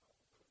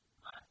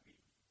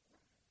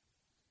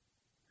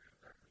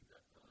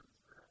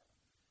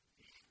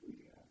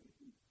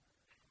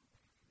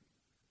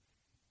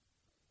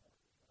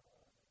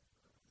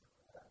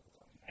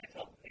 I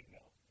don't think no.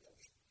 I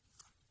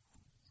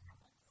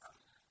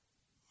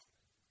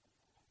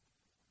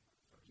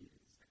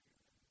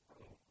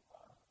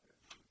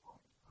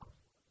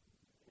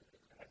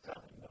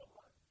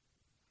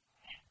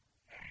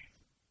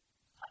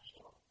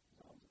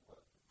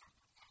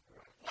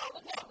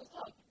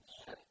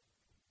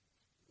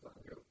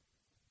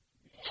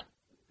think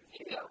no.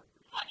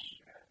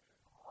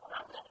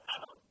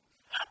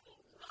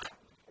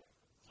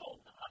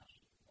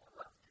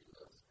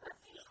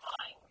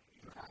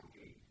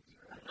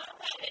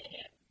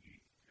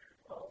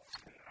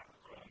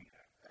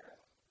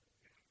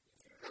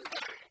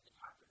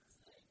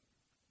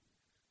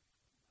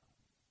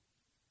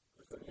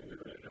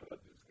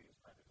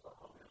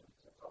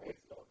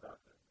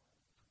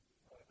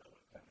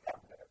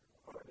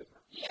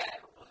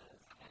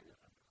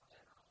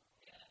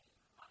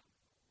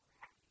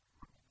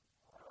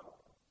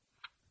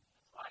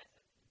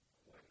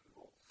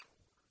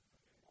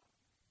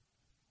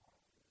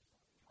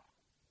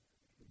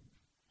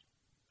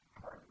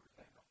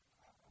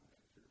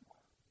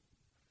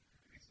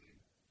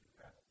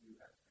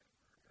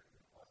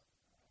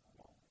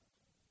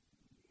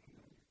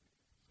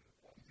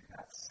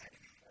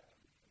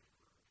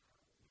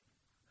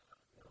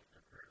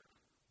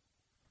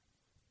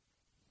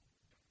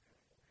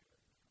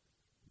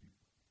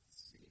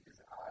 See his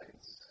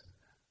eyes.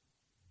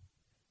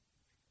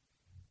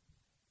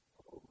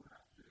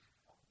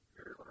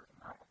 Very large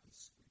mouth.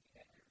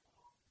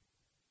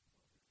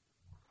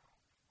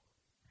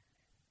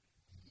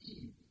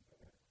 He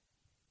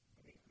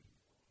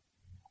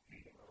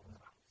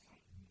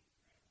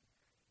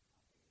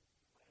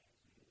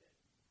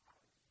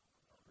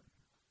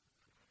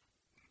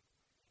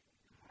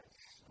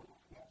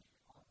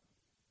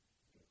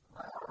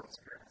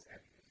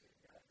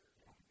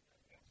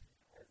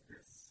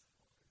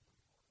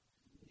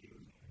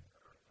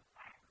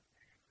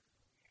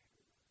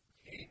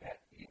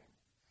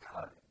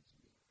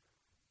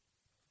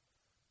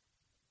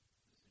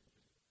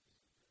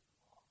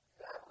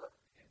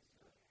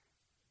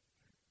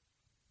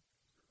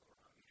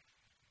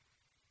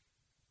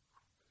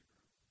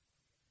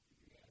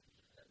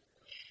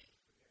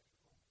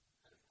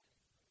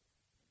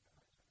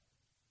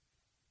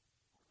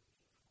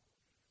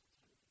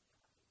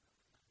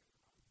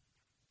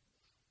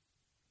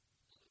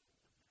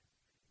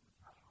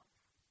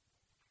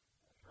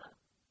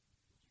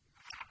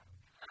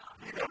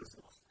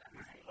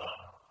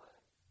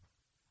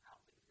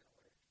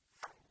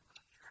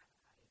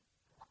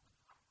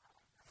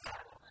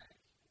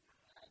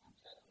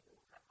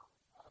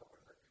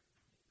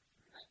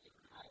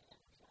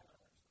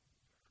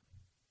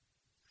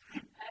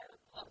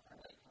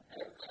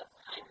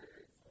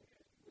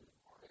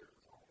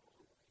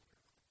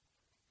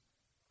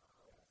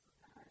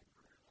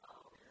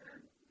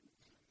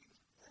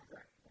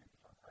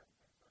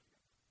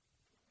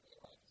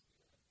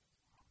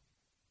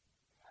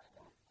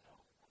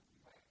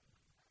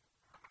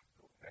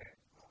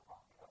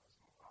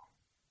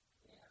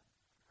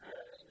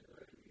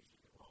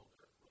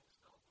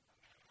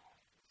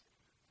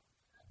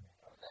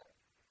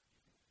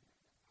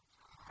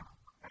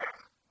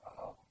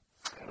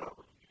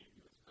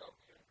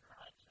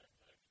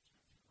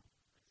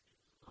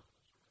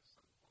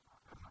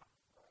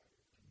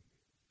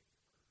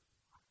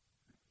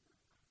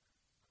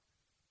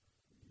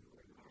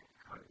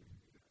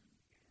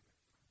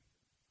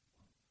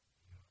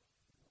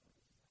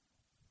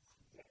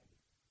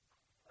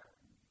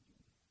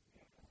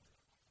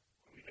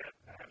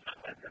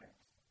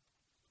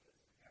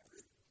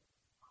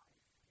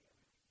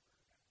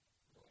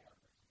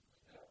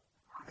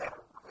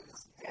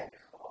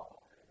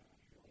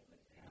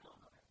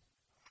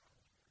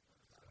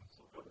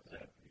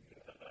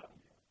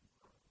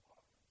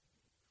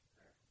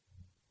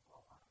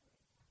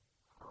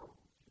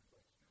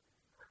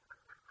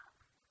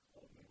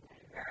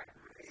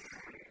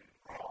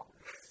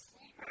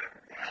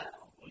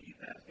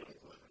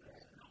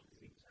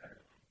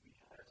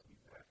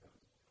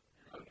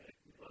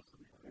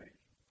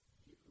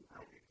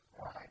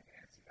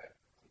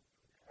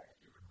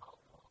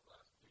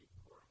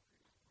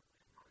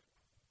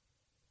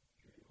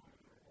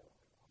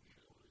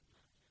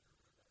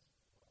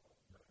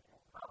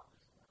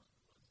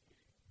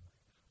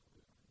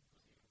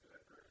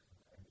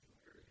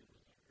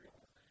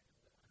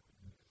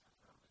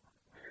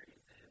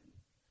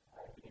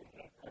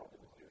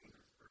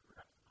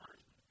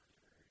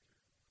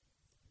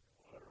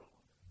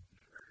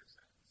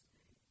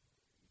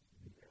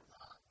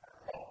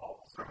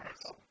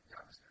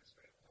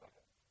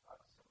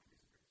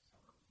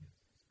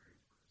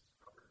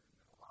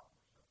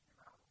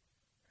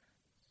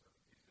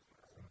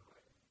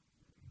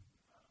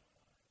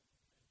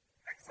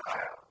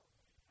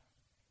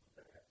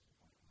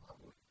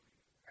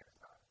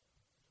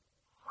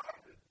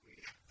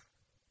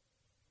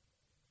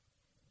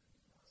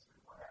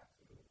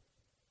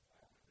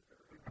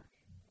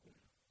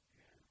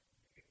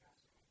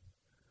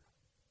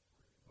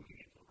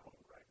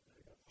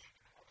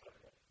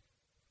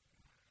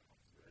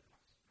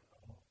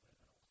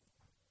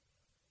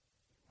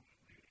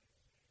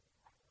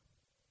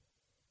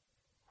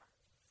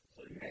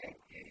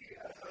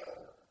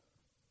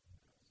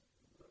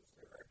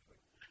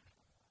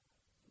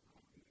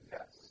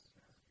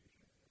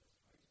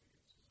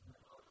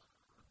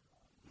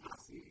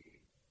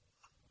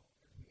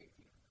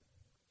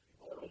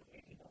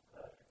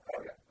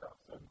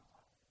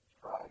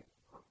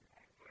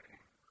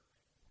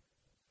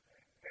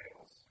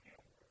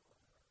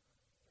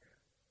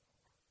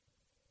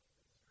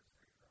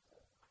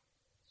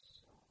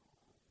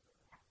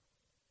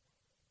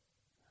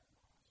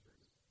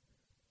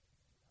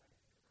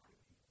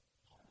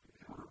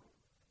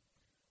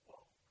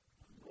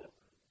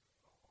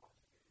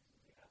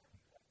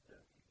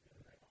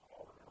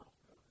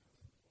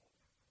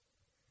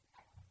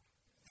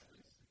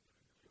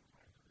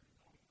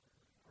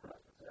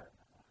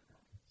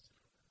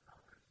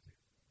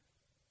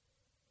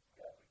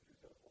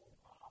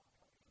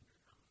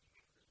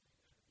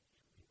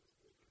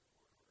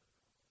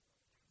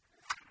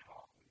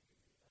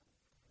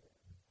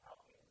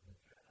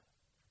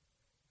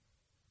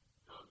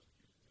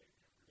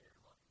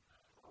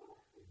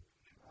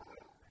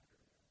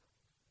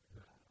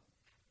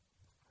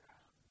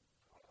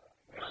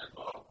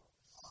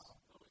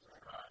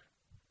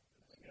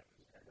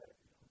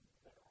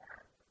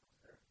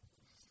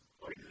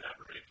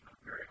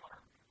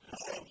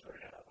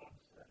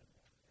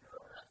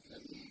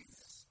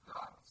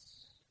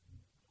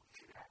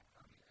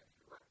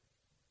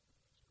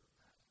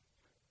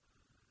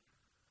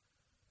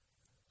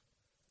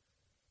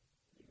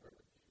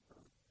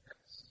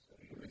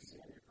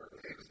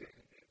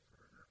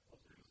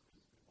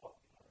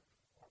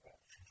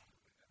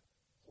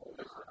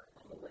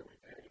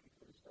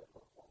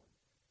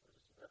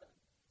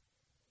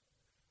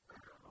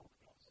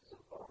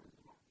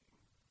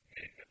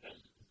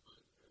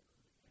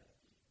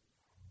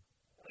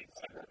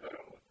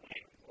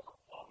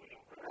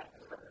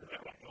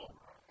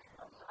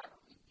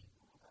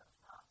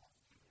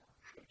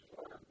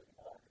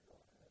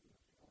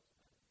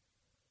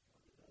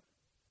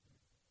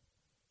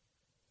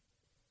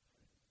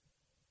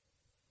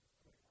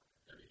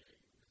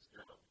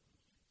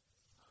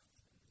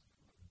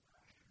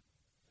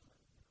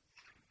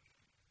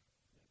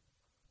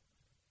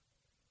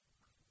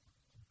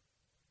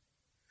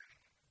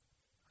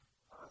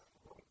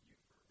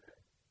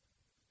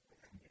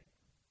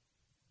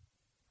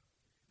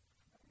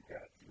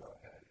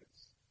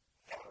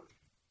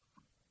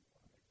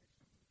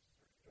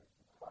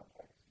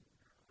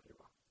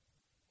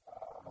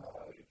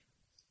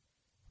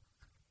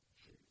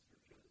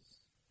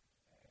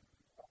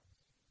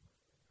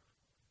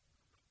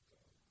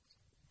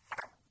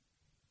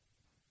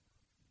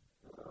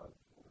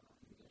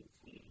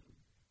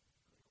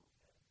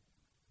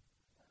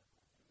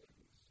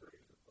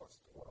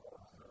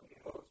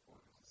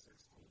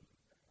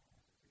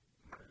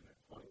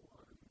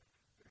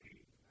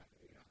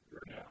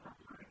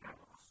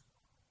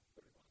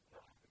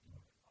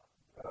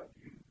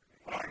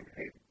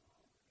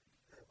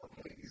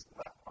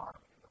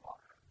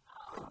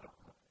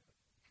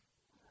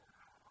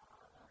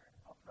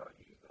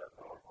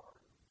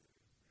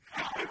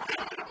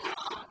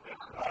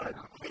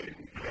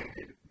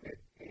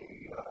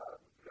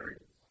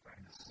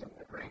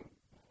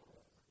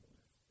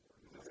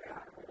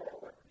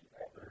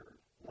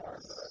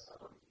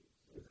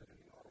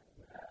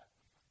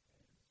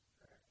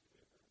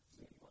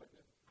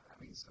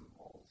seen some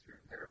holes here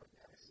and there, but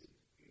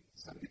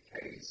some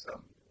decay,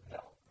 some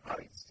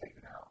lights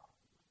taken out.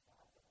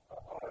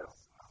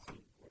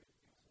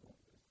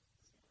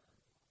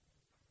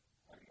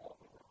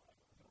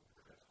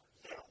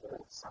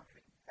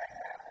 Something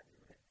bad.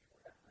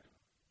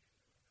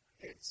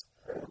 It's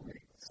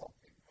holding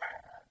something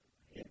bad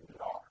in the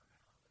dark.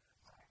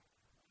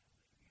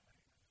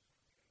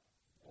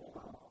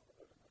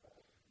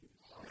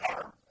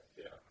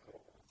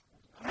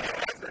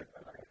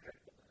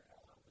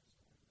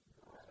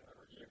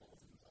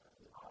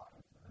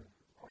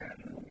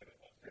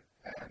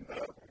 And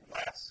the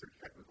last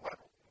certificate was what?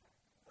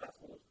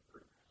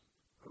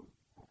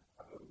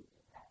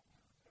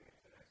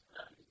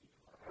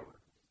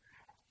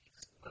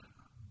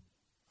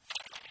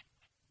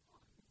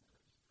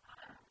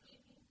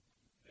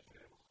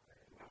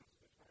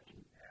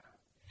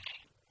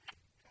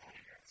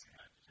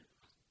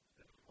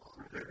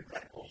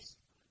 Examples.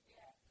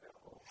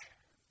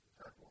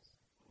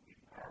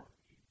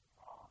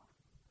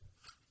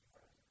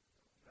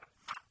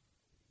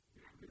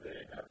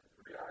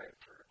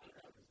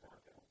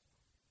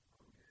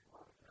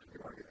 You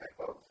want to get that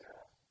close?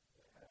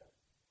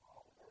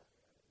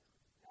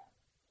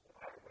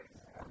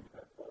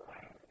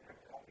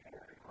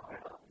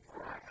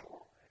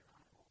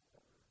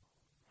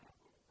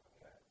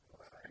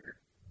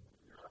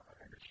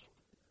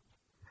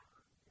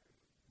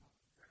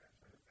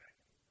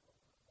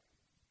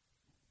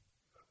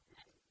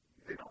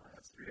 They don't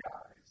have three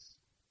eyes.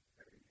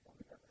 They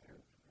only have two.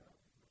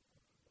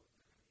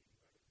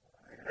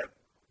 They have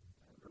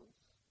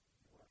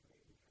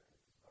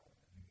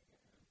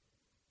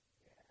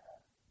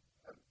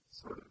a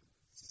sort of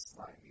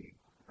slimy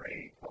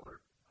gray color.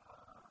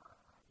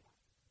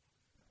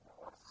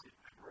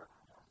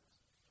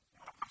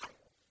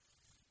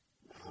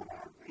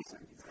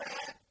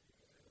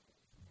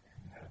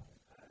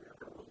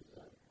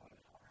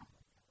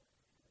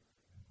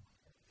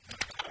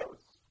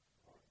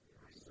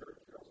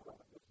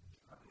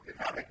 It's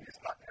not making us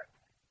not there.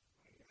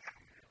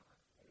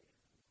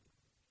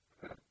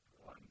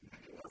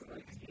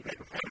 You make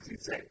a fancy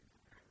say.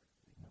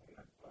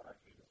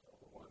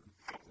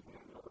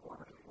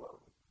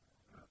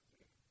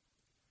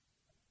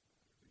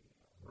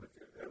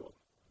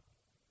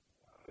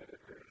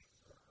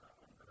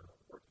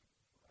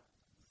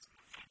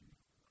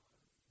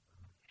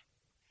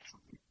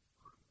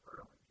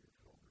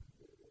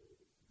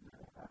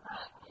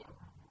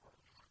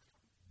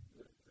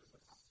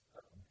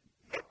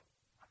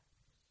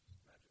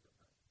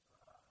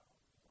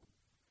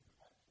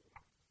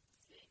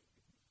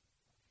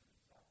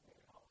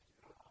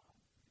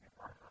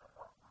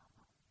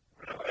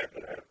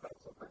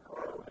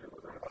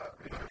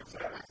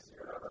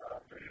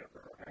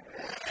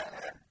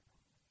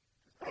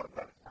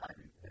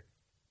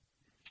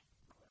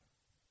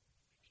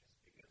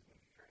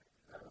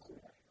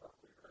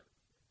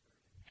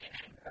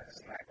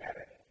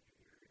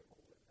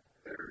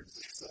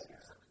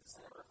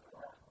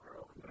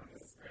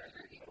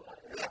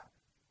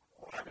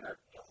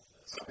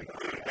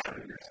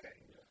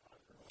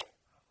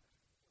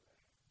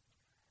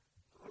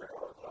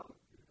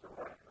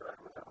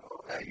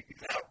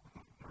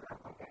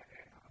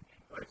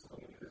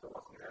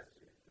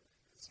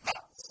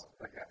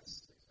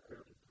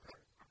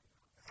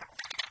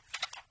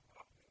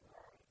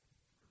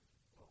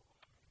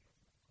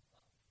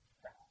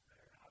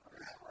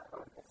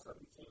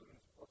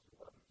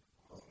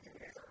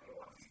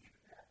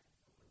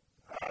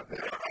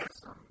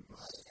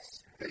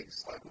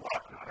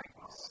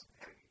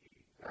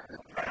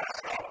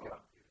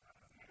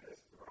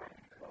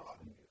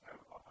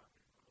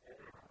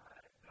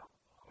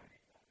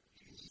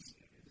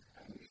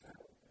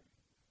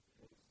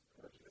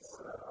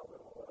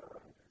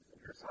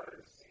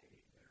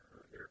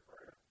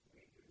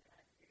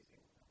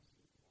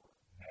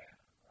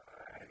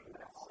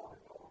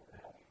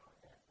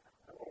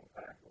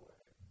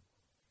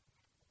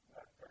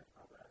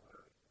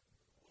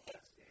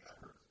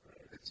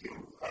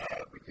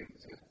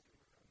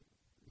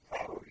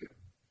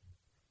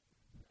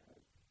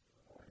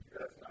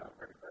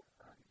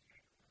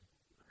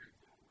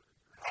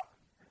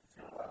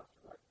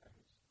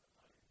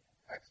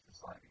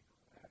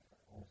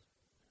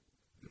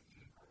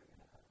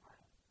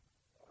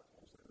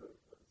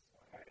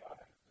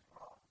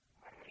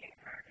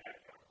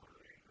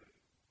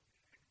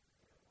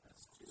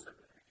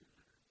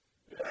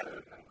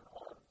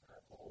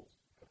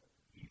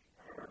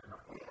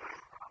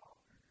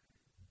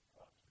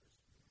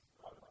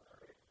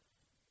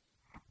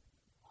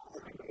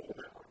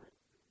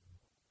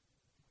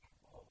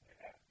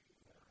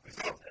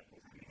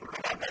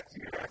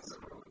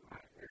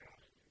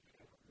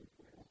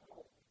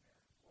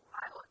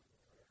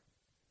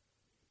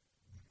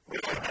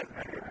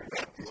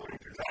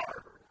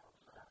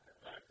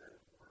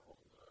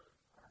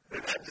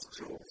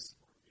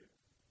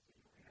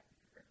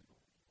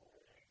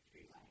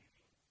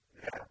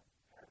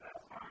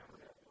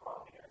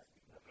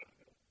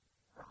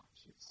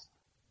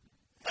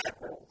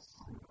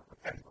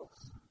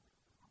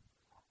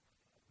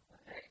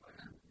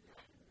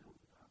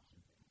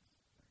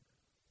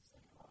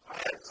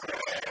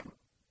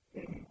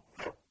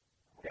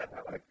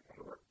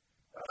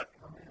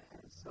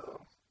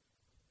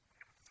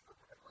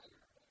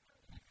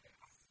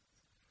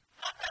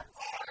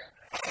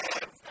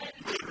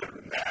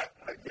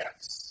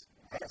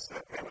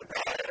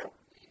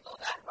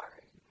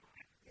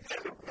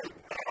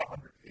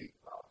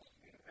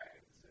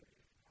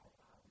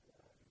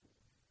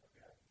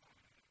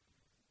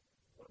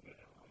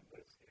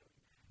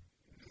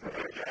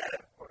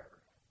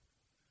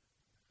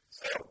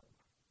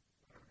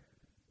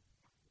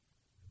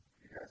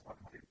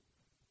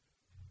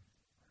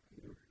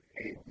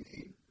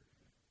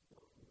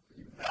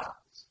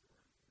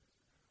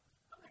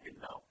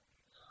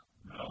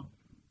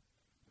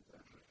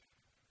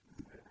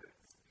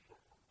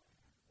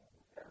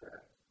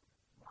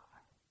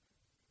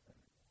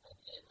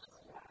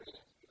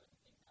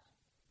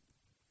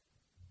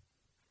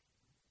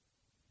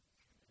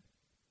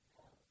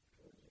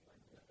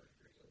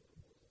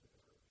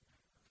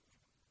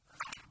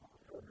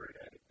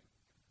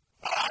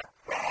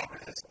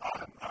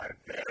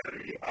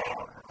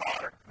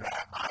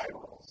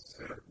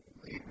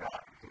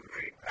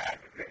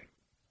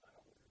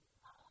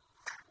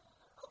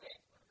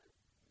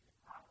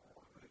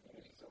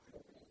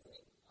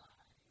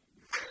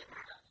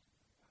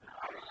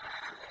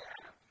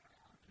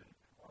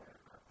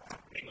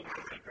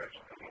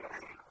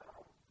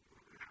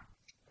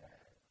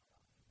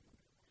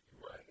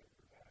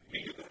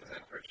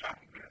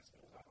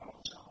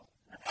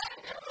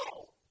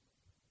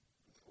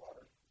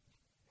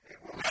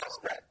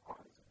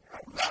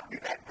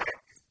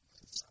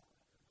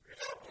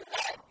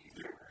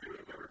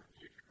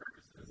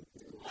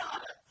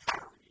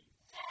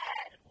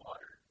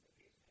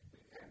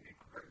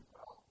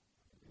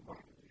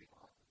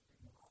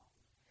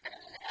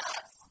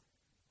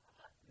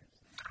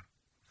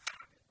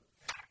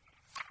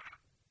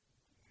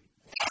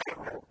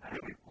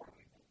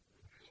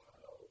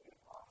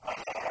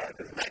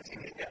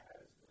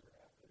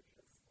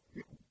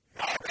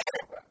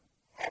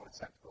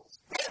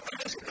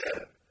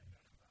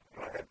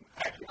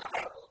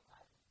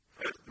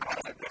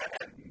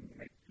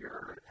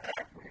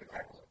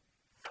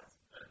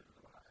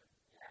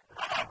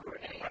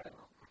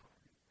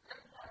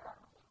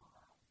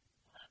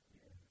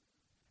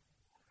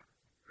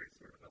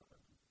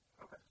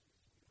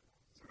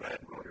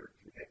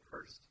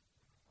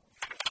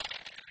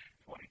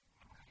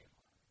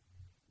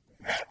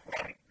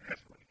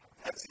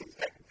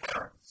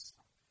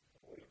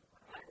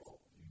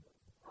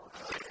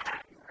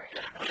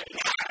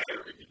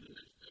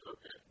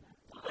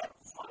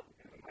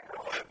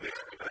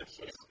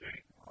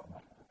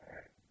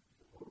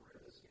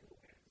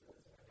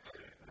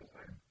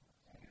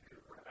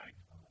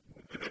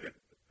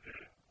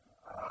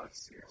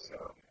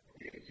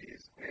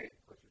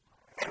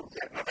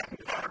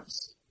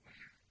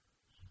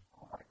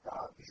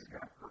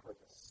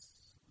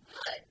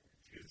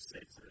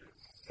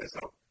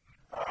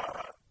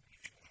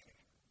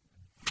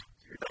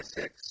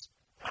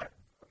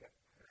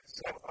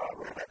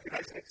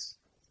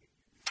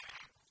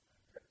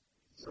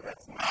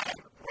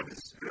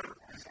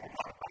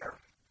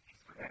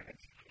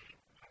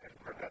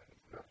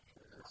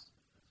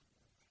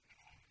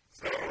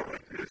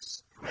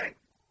 strength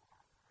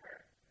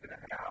and a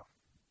half.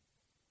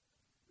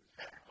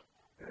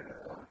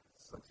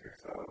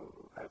 So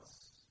that's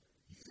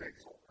 6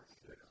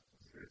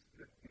 is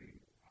 15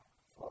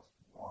 plus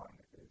 1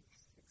 is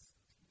 16.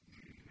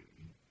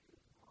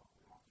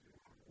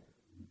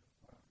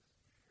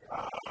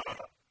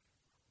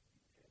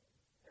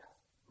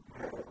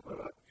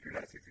 2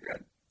 times 6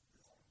 again.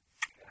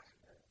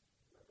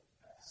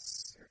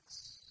 6.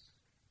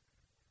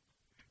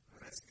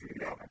 That's 2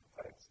 element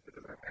types. It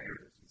doesn't have any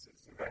resistances,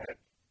 so go ahead.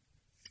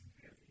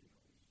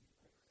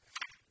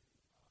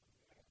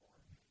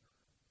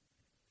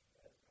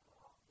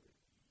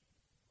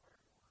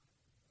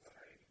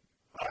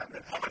 And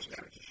then how much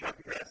damage is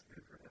Shocking Grasp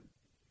do for him?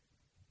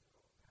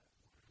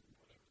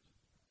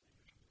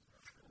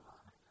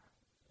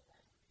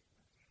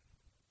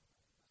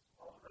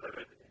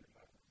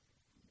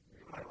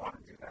 You might want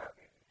to do that.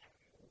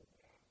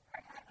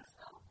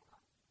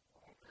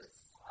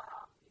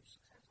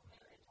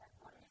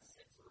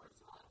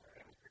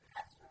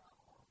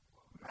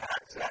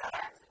 Max out.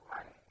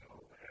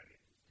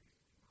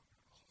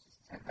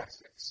 10 by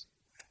 6.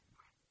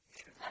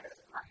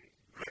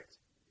 Great.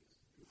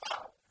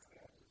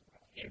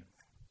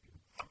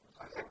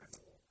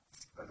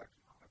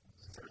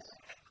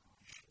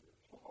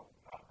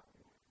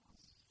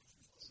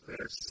 So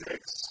there's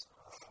 6.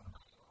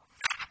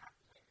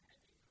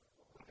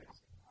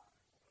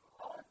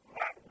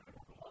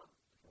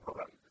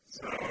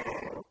 So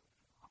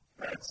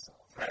that's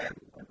 10,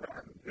 and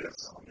then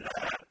this on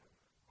that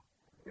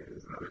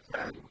is another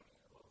 10.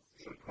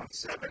 So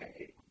 27,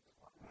 8.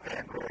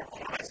 And roll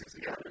 4 by 6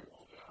 again.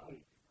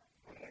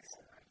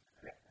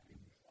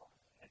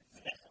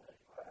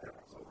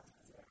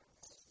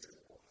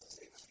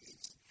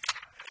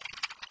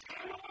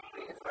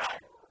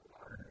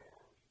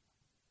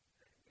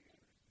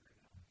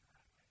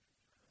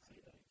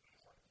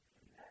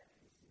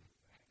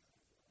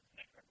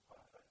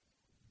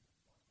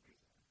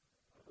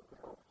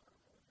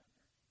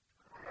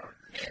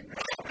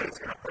 It's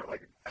going to put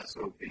like an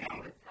SOB. Give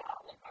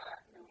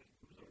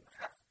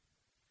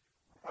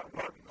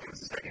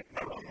us a second.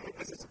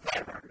 This is a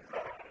timer.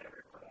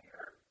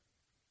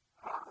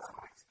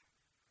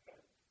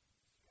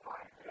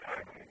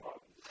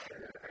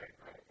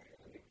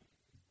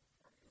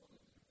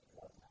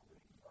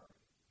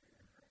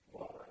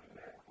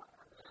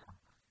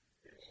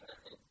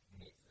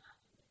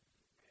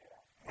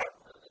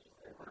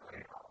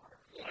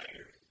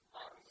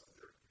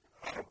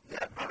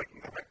 Yeah, now we can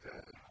go back to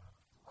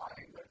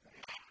line.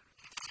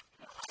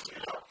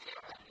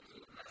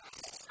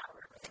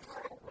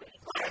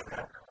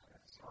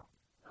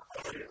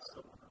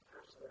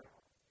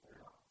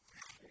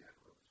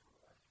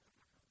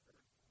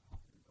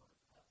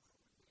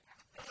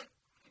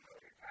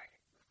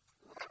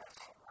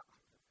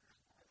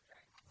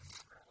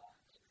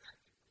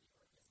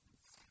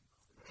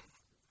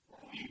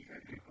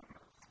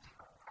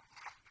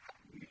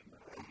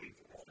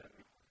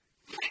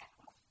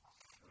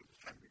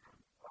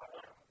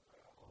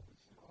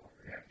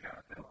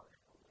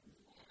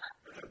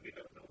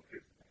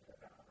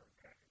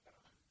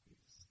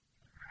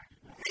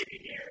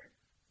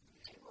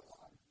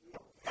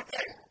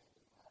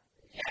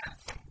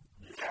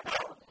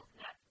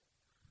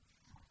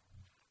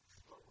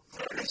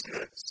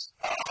 Initiatives.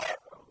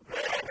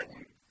 When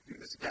you do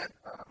this again,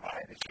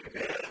 my initiative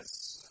is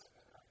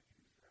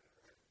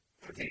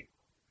 15.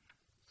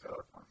 So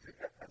I'm going to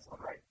get pencil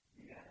right.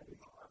 Yeah,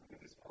 do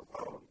this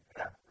alone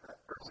after that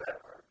first set.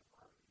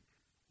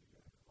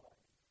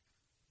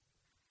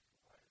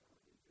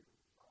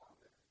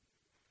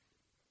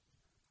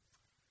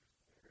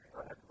 Go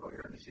ahead and roll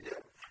your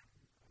initiative.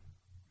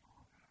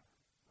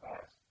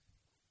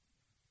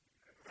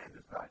 And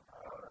it's 9.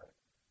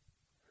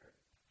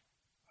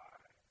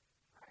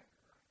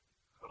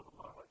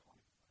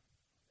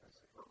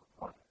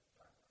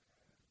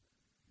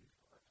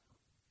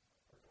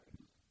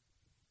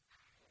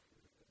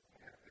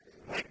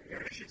 Your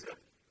initiative.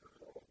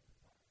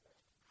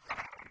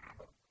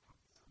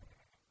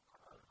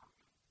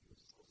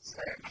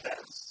 Same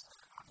as.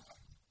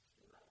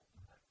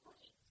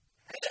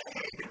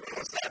 Hey, you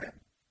roll a 7.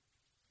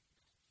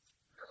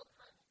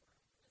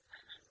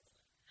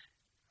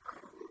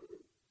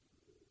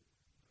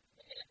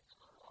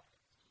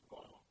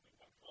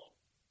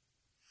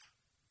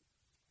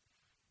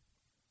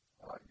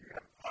 You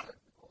have fun at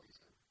the police.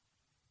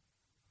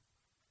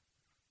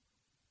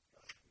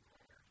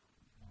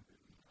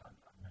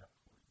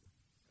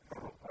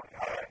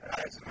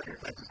 Alright, so your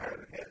defense is better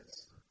than his.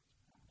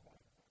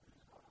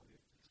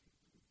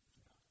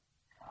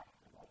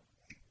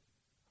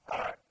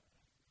 Alright,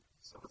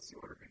 so what's the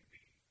order going to be?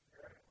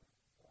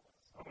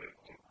 I'm going to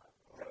do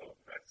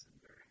that's in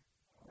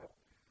 30.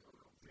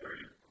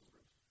 30.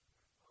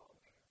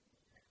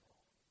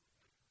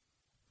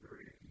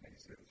 30. And you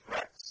said it's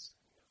Rex.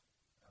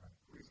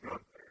 Please go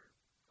there.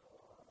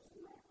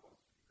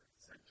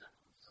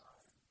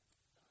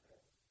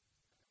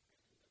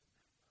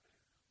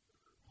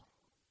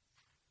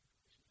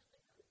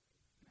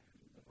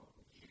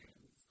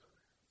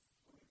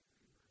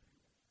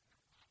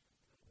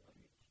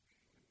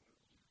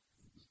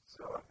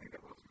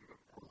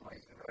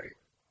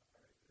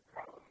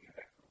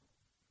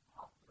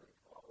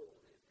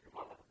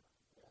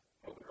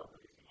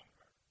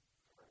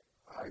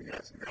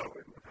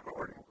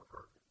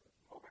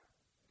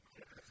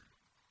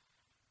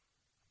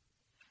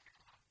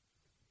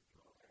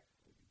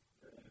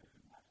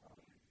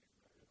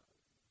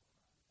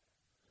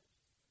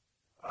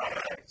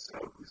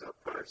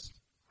 first.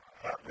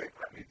 Let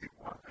me do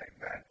one thing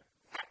then.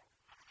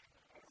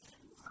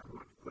 I'm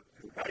going to put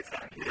two guys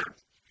on here.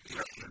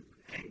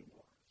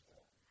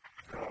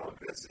 So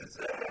this is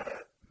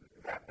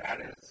that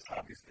is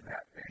obviously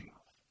that thing.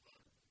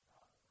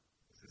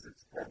 This is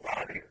its full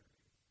body.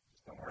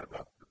 Just don't worry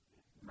about the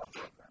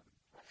number of them.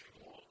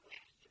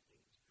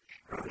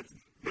 So this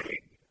is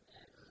big.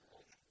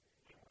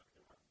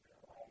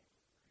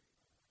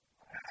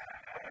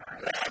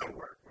 That'll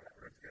work,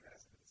 whatever it's good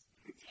as.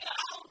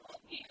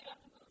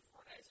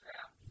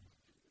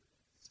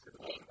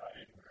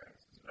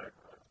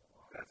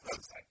 That's what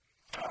I'm saying.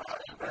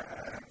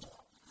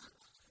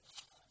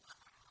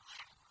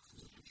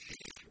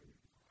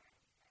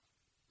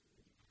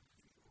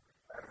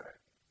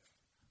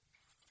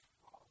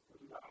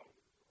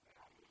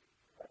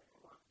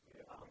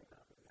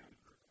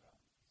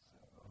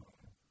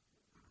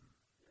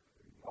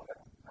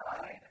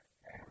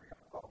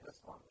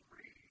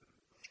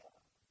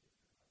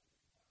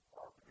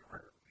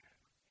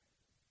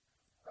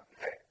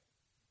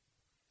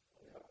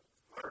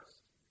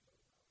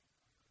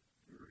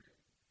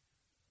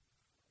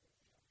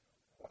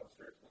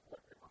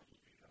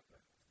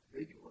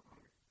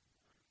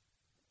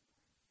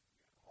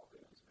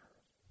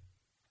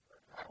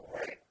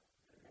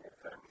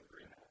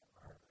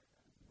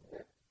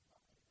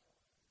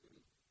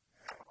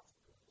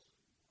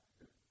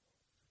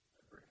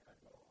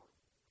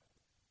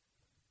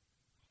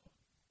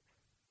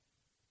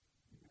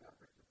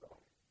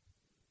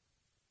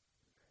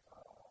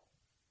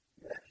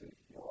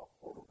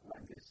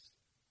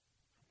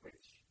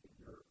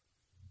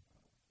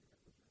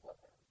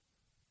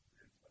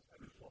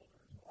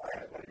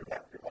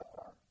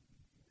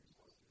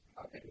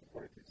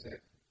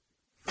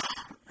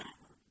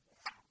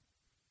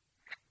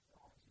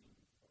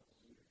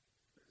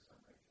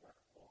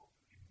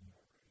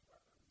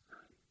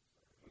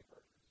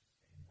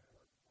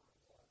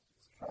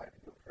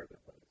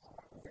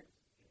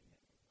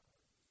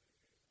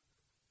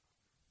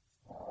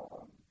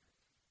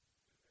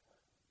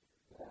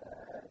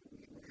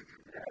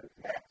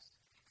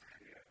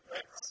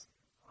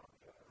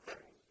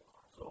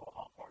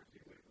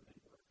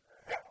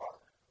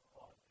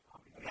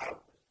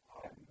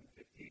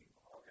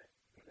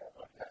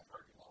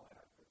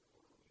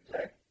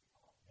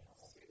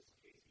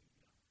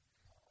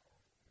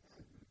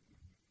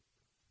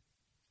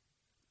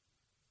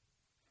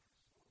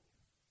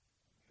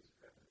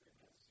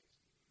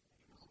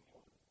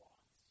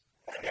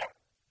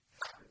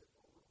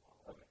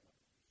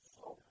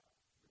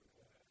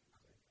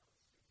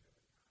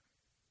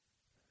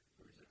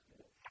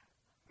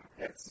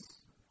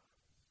 Yes.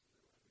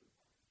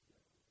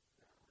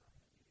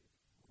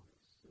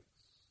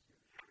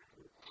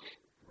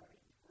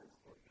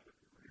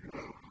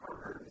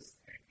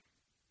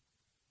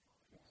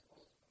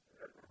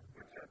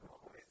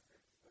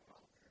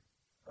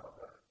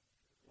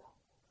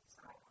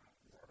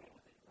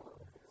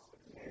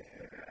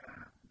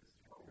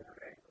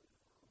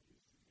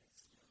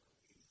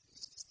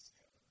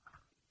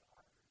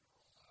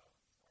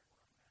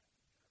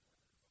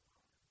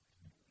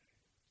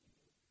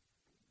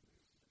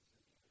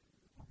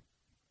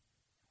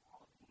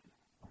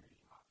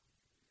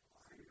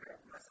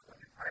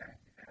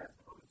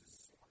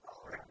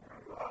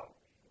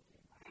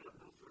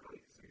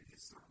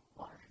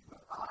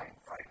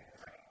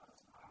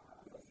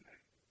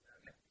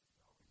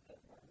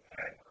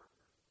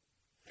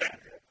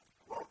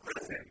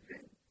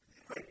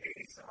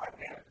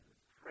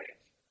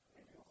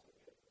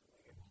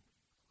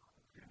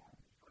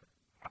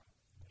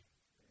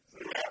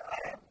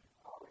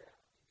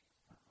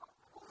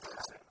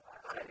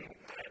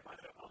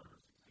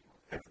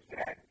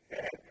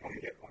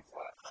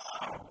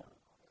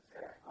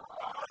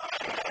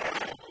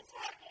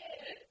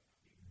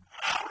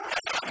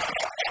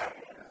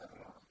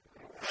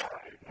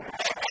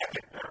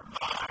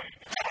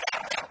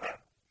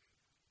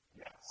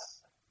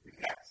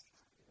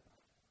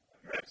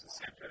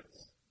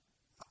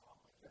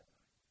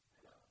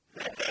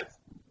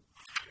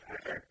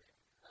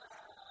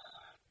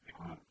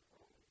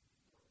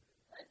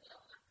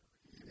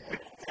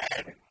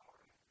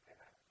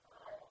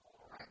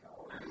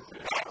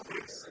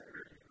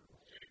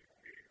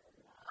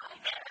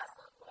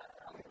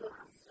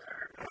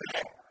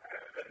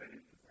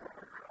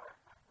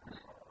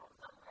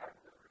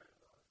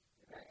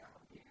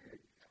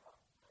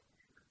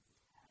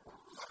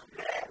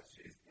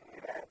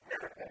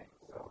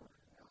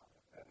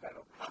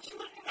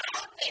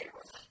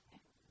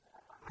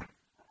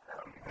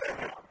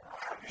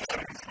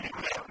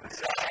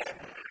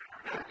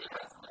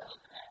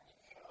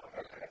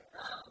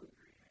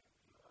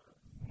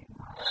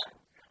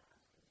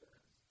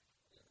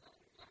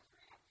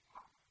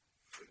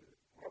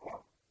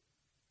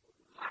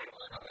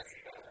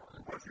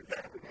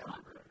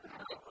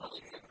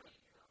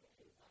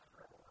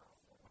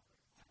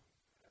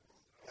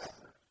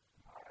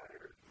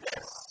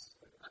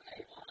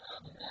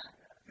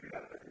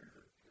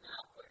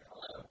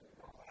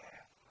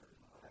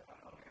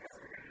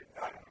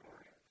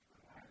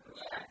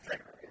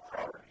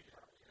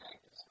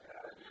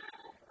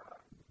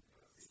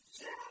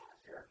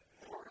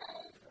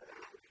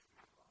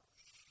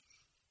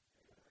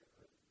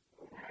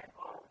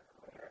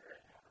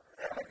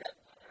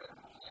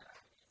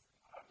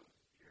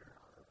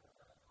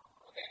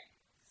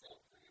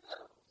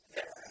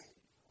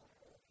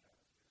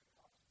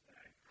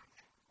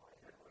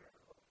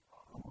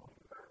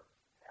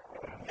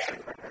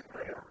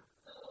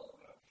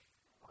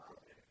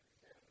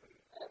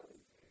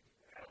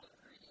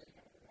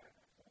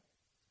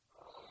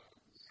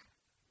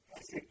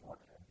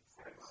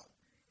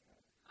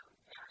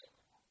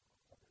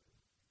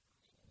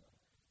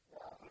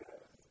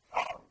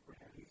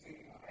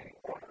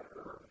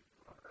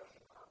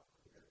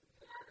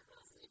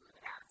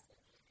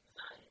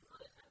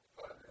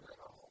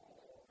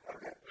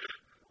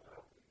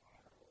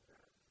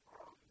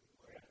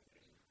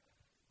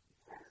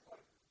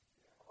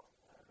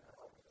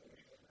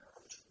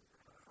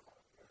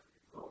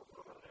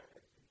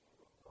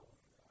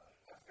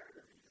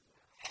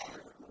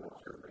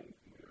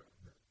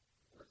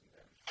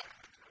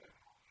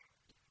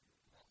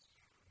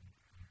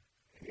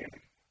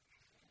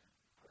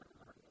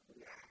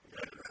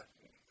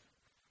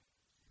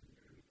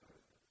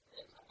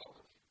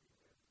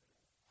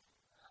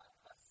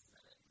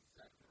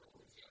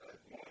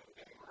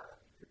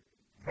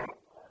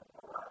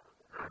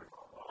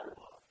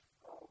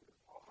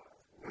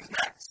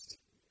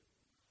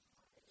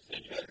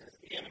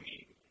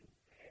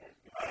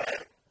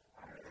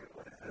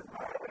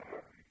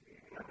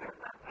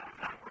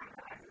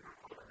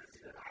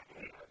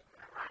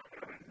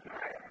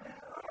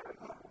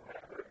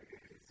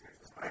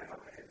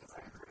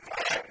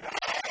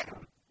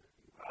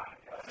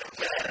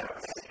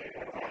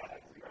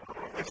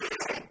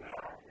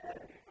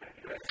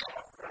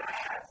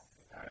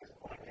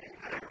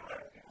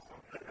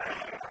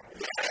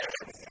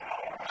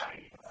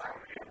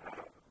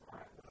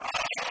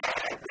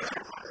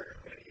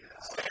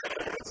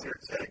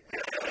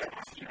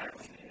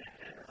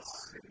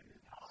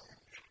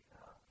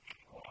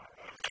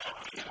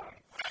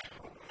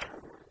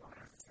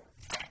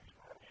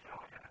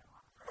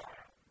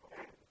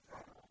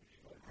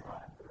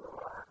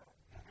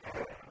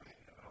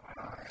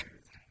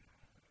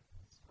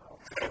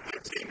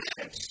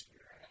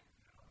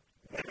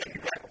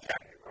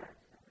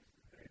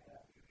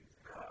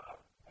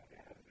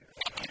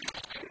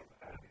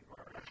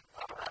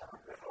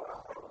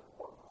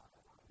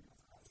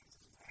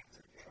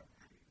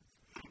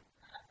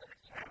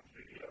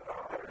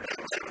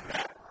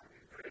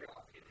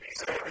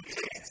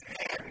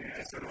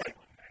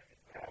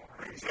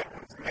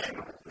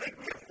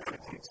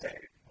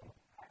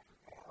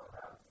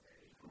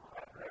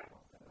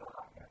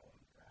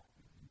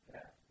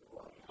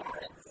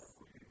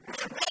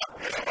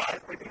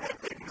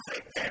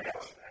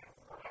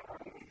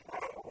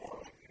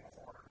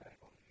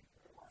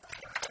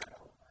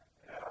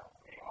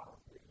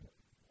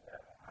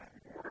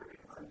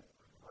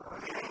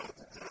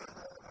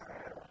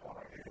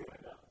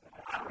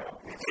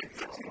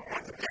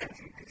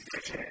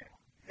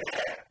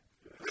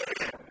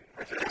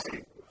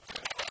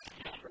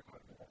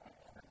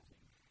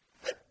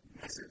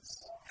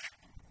 is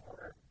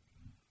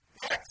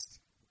next.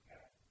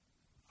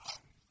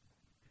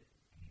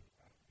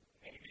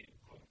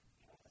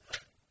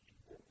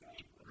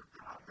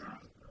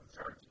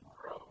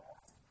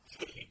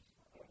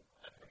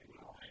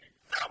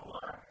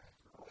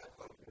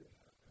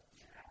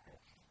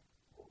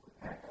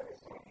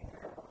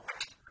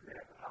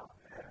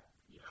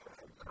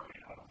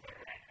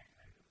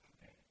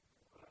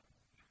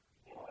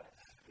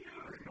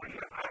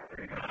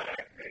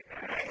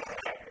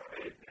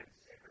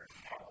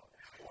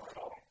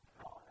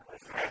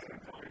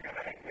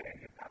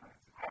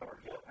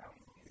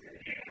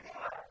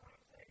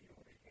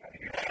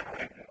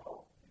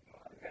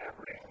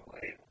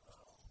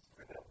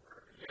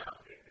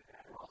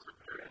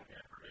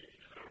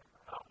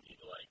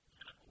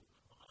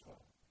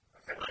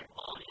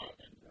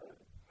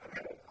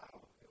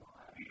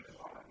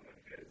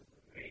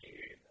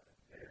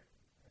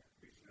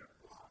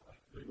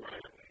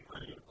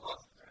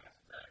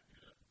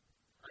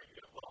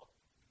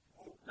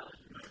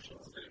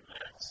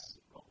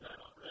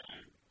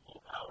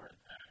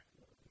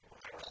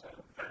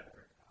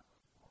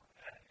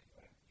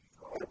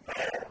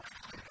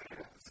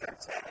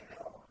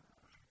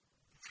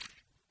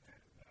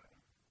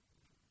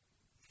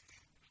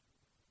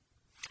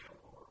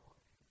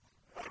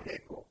 Okay,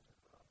 cool.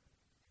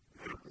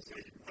 Good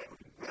decision.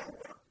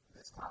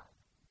 This time.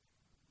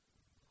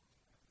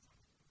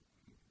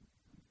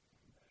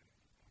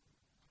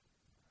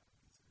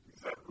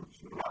 Is that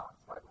who's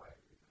by the way?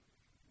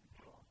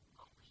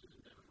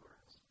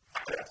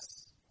 Yes,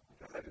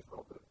 because I just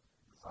rolled the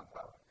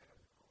sunflower.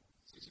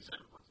 67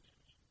 points of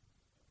damage.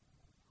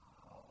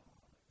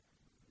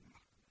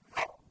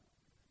 Oh.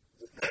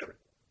 Is it better?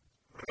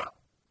 No.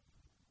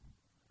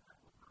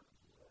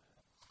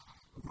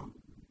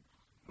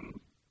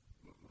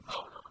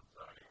 Oh, no, I'm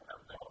sorry. That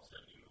was all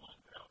 71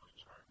 pound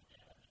charge.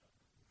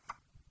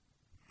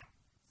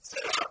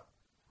 Set up.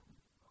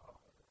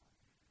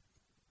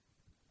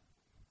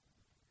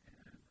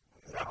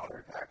 Is that all your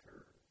attack?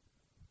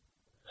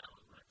 That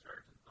was my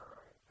charge and throw.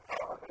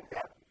 Oh, they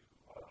got you.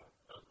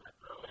 That was my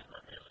throw and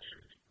my melee,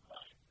 everything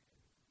combined.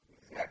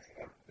 Was the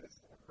accident this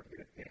a pretty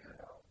good thing or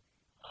no?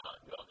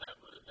 No, that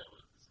was the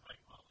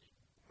spike volley.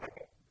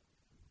 Okay.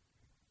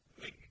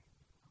 Link.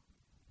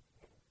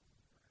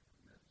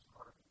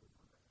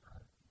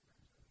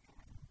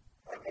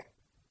 Okay.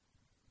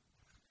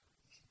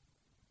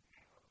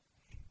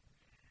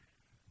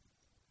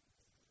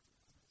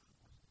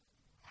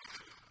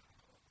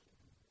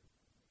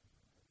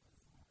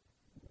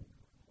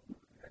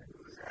 And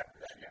who's after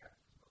that? Yeah.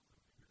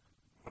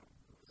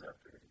 Who's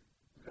after you?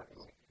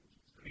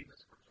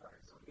 Venus, we're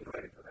trying, so get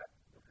ready for that.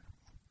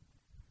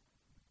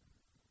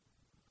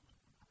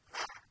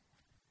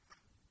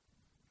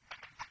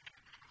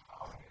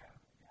 Oh, yeah.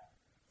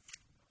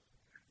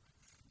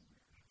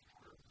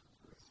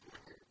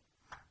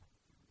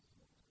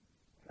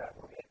 That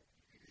will hit.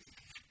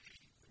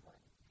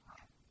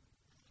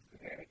 The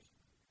damage.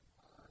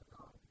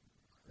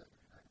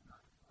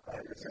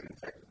 Your second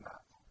attack is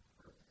not.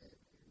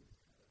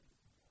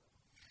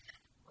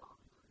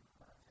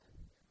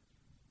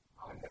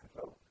 I'm going to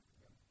go.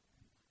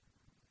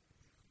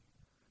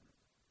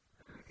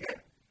 Okay.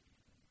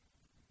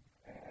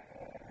 And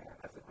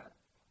that's it then.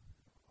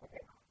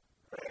 Okay.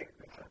 Great.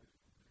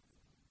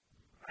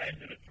 I'm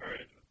going to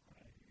charge with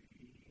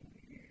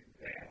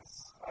my dance.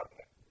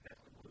 Okay.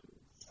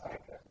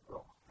 Okay.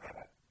 Cool.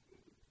 Okay.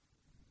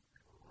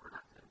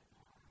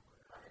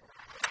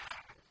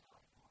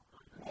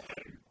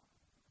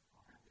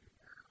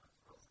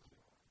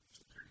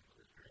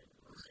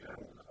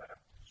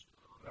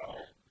 No.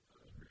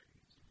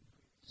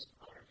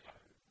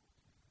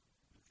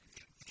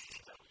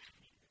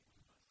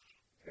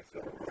 Okay, so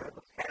we're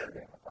fire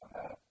damage on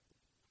that.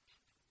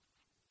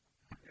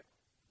 Yep.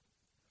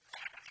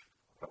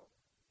 Oh,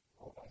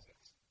 hold on 6.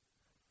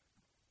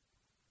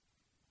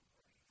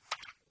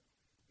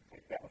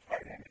 Take that with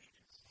fire damage.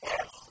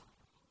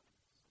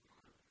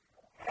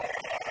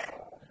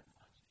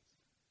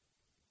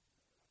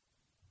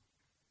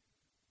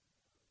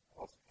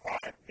 Plus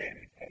 5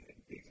 damage as it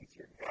digs into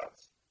your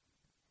guts.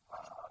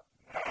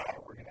 Now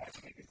we're going to have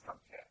to make a jump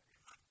check.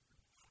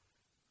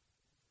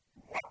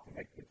 You want to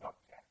make the jump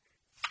check.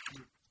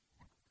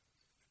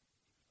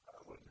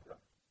 What is it done?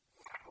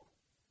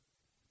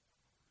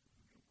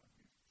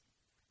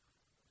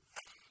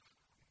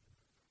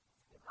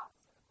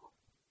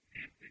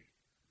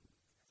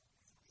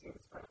 So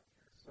it's right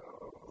here. So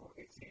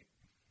 18.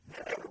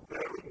 That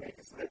would make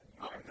it so that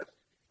you end up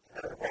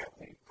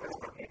vaulting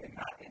over him and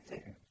not into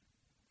him.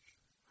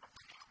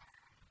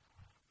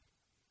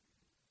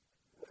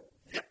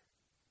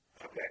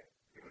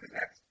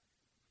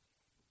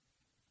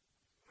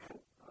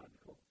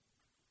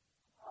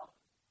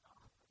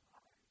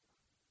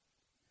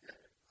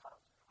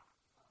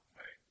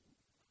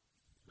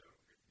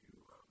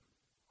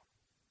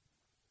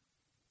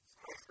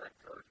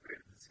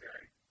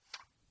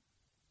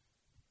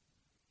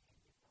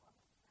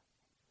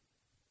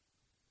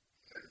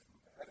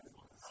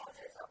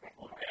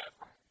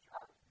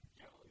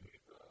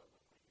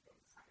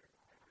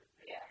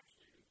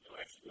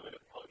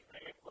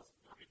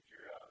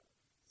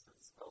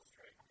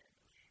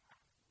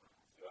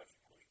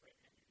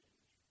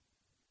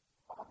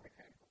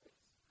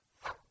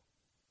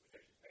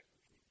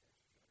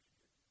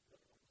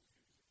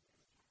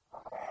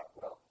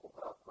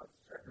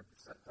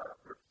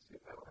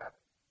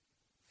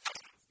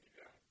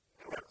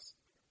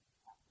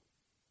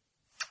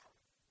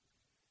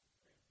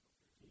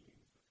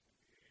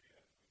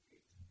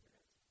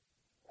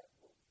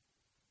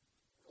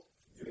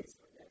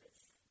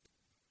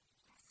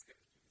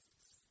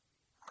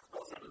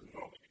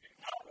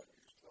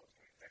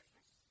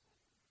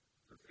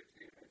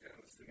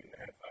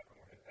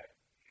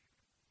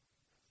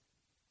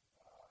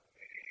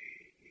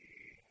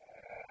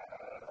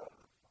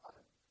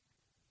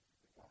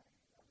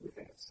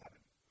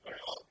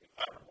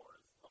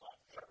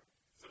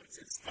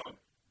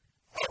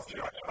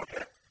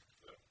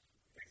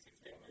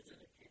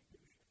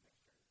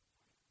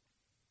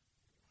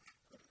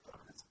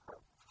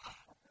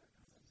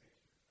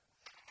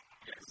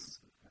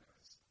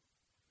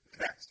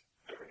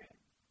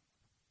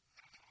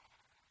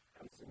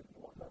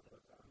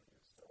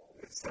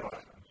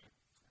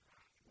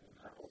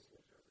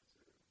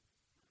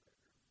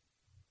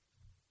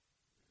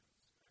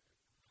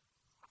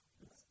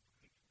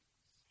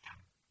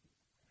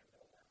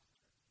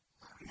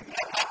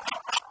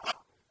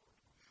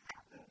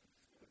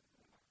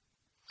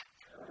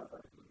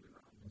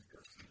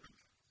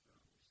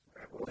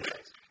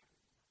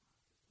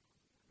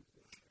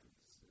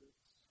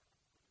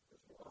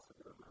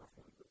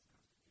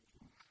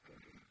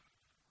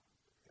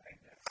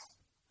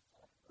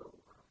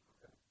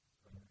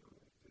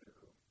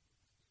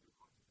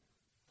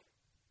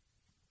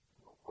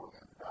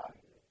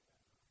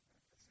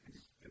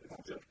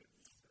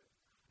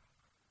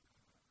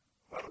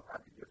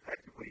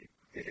 Effectively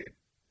did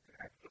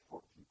connect the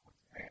 14 points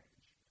advantage.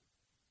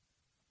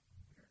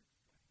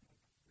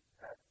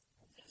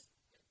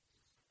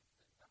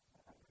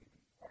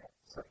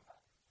 So,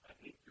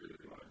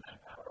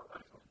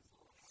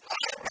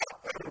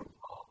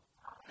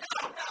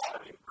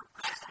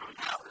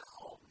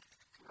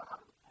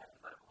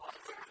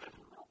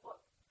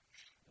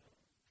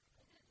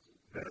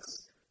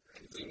 this,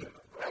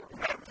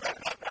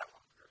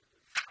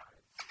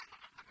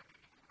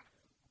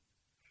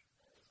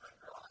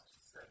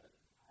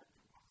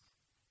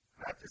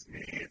 not just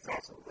me, it's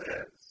also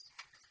Liz.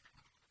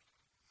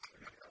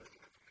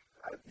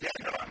 Yeah,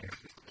 no, I mean,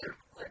 it's just they're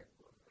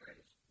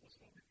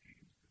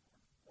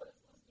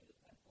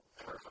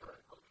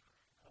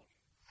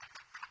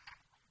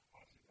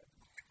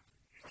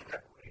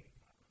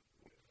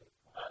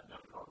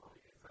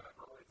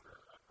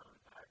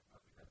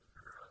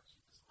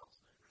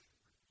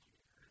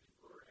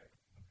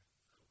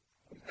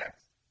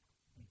next.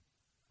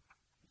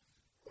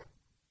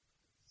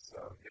 So,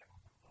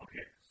 yeah.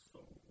 Okay.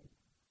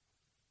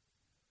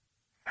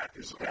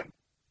 After spend,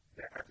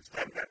 after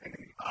spend that thing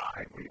in the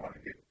eye, what do you want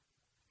to do?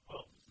 You're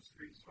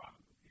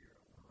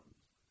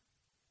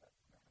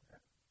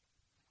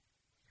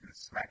going to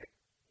smack it.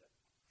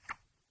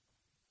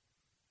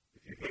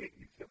 If you hit it,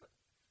 you kill it.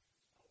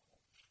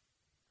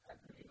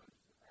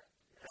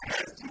 It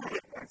has 2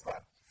 hit points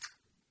left.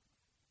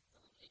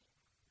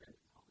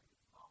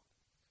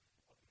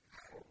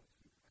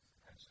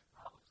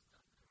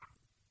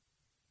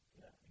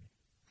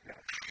 Yeah,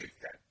 it's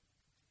dead.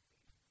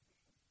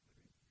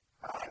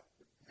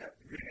 Yeah,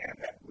 the green and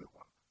that blue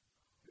one.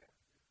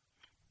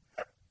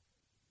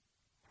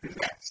 Who's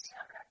next?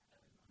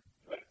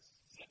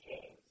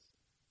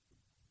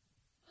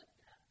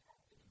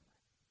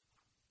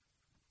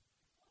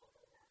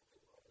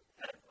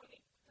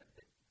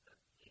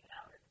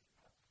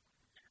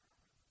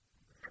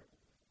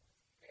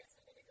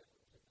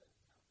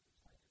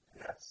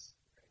 Yes.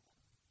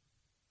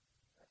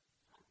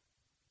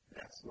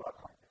 Yes, you are.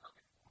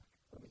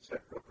 Let me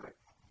check real quick.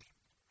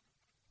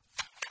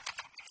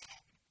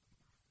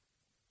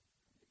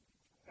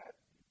 That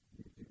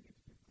you do need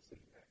to do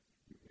precision that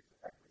you get the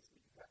accuracy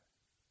that.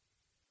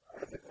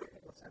 Is it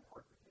 50%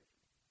 fortification?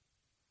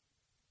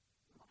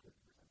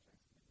 50%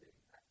 chance of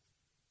getting that.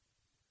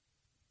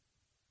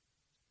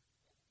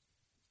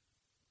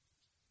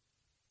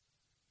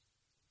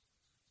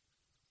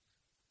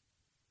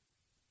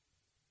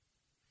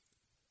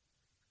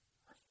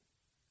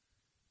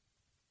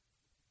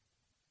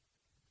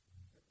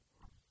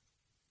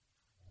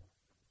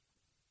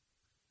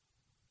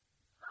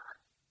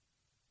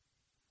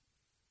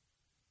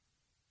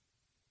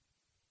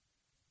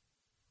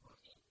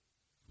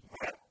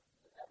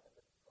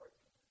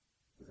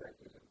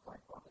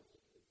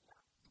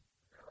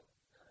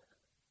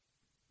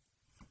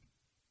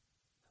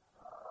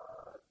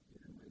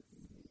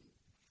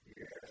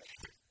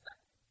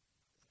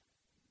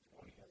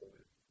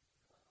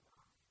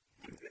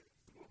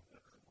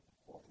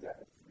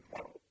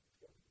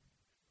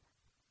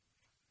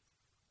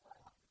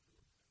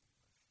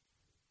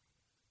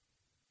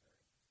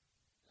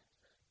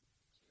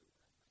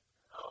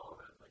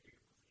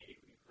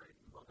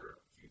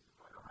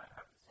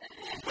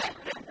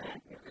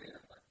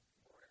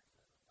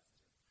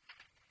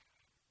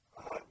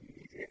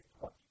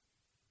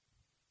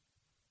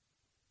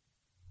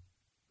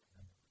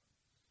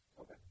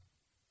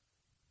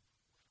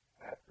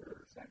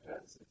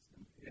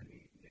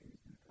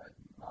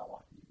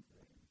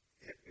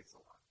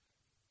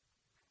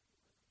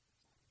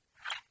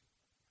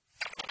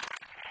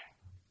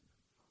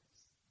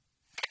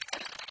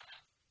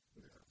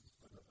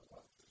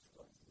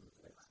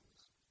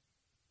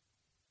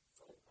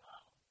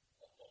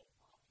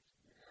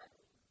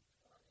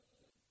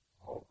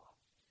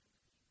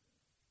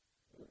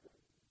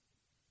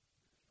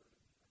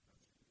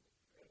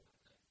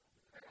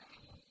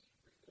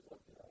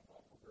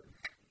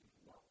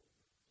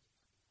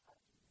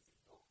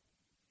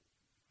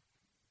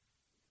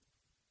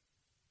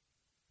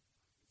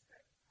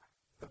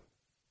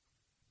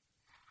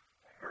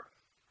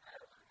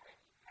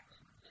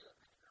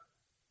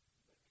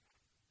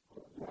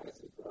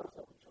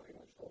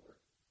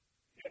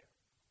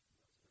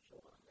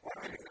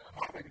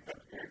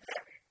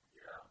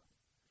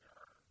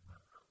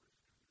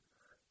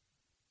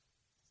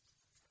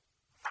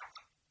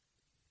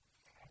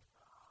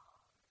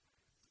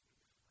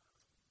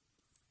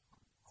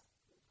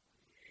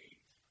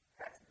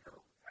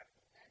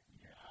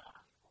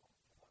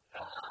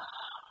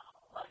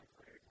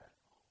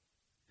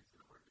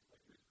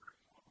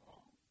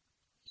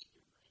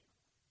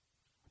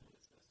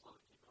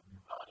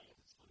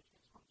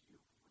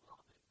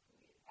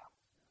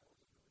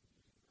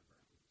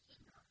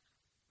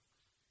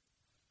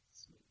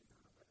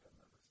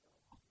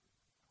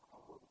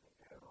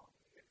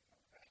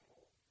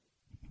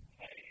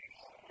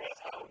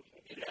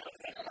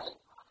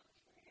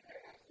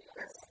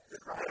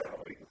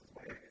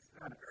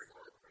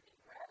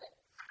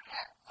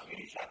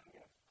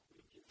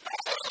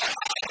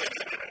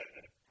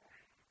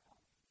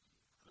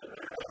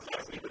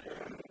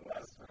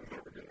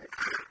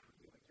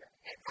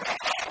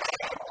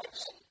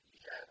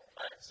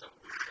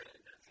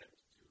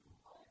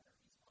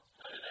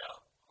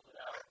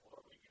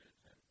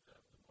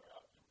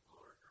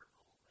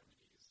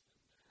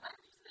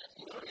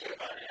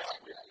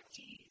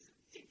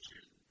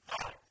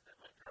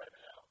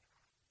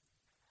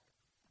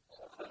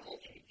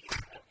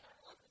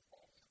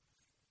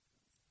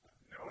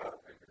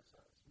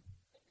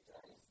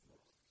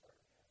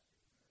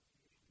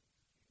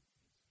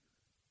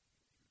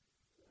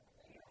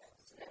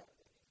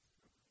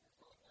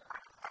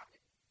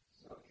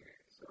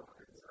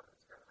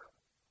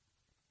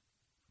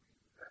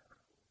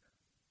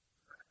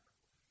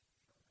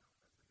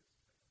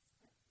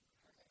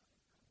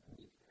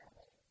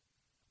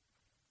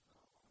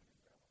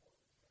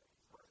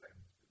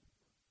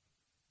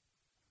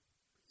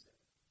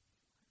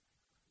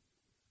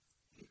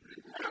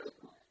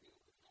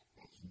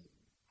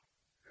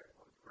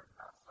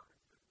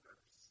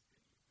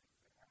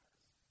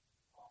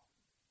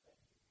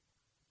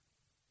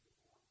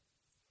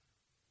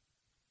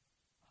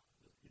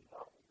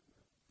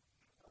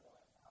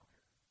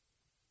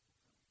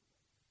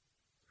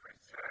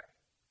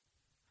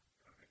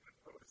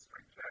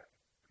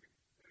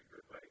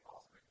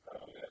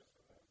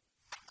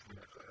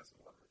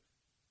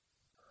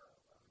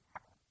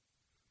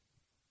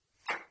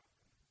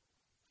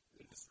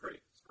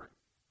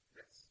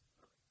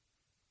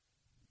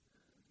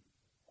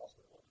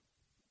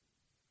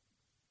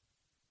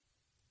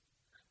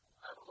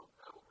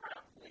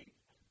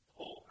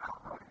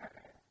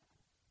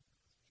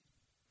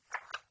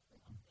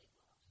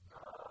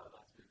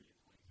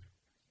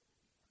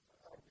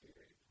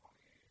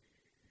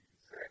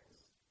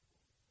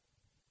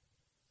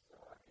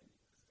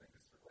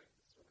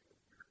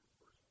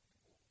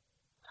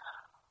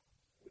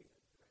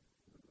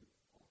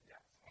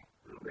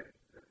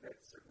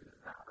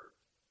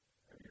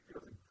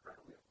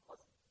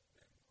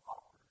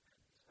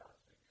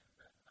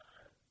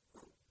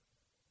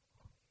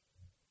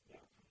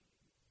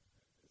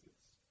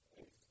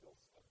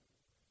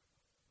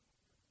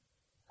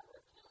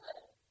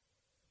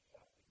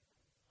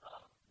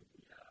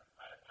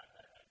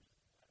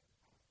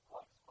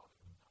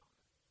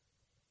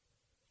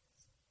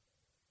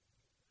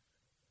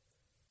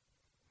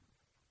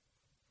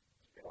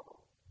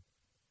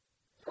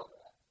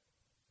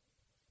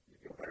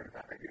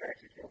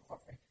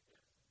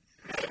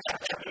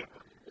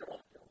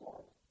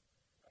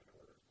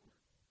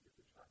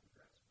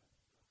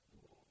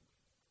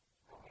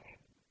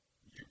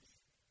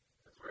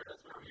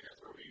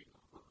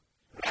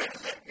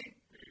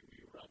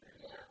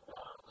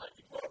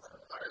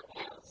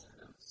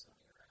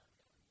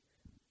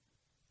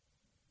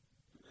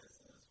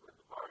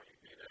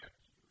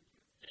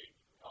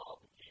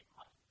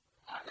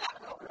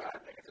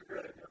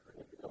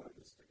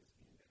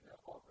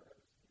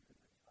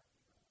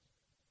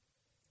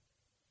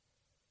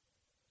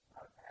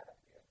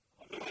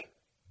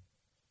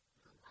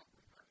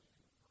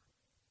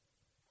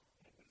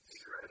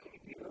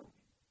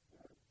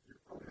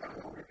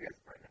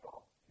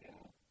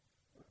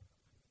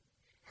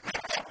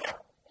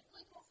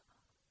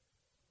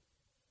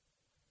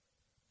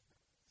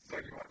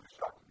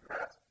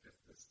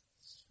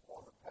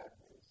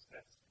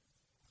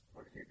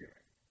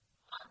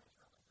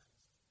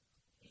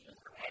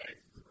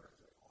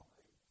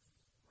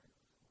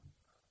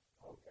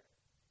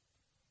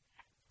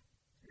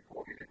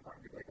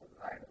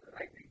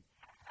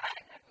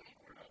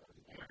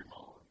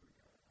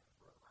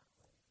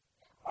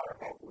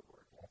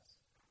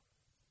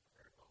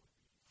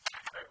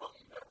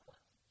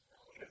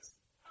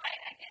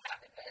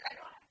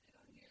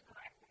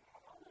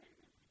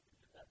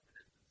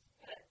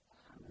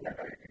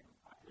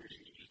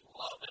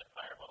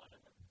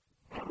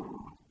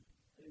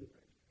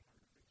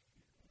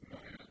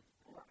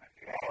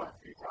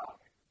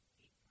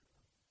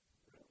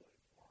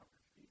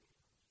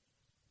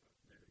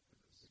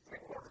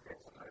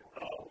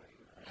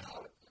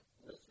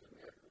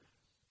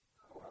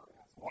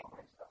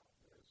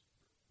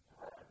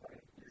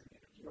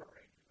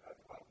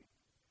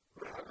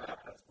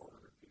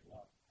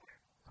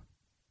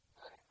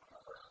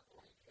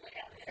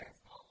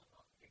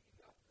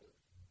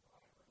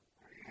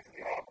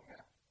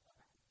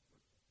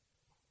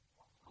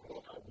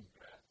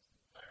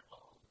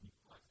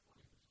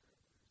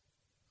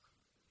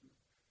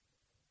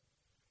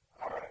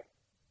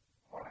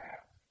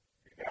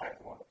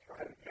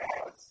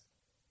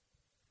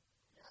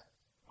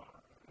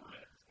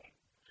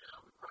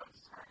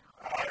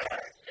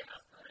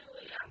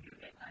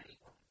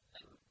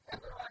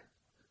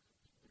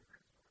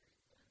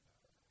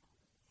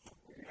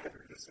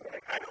 So I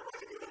kind of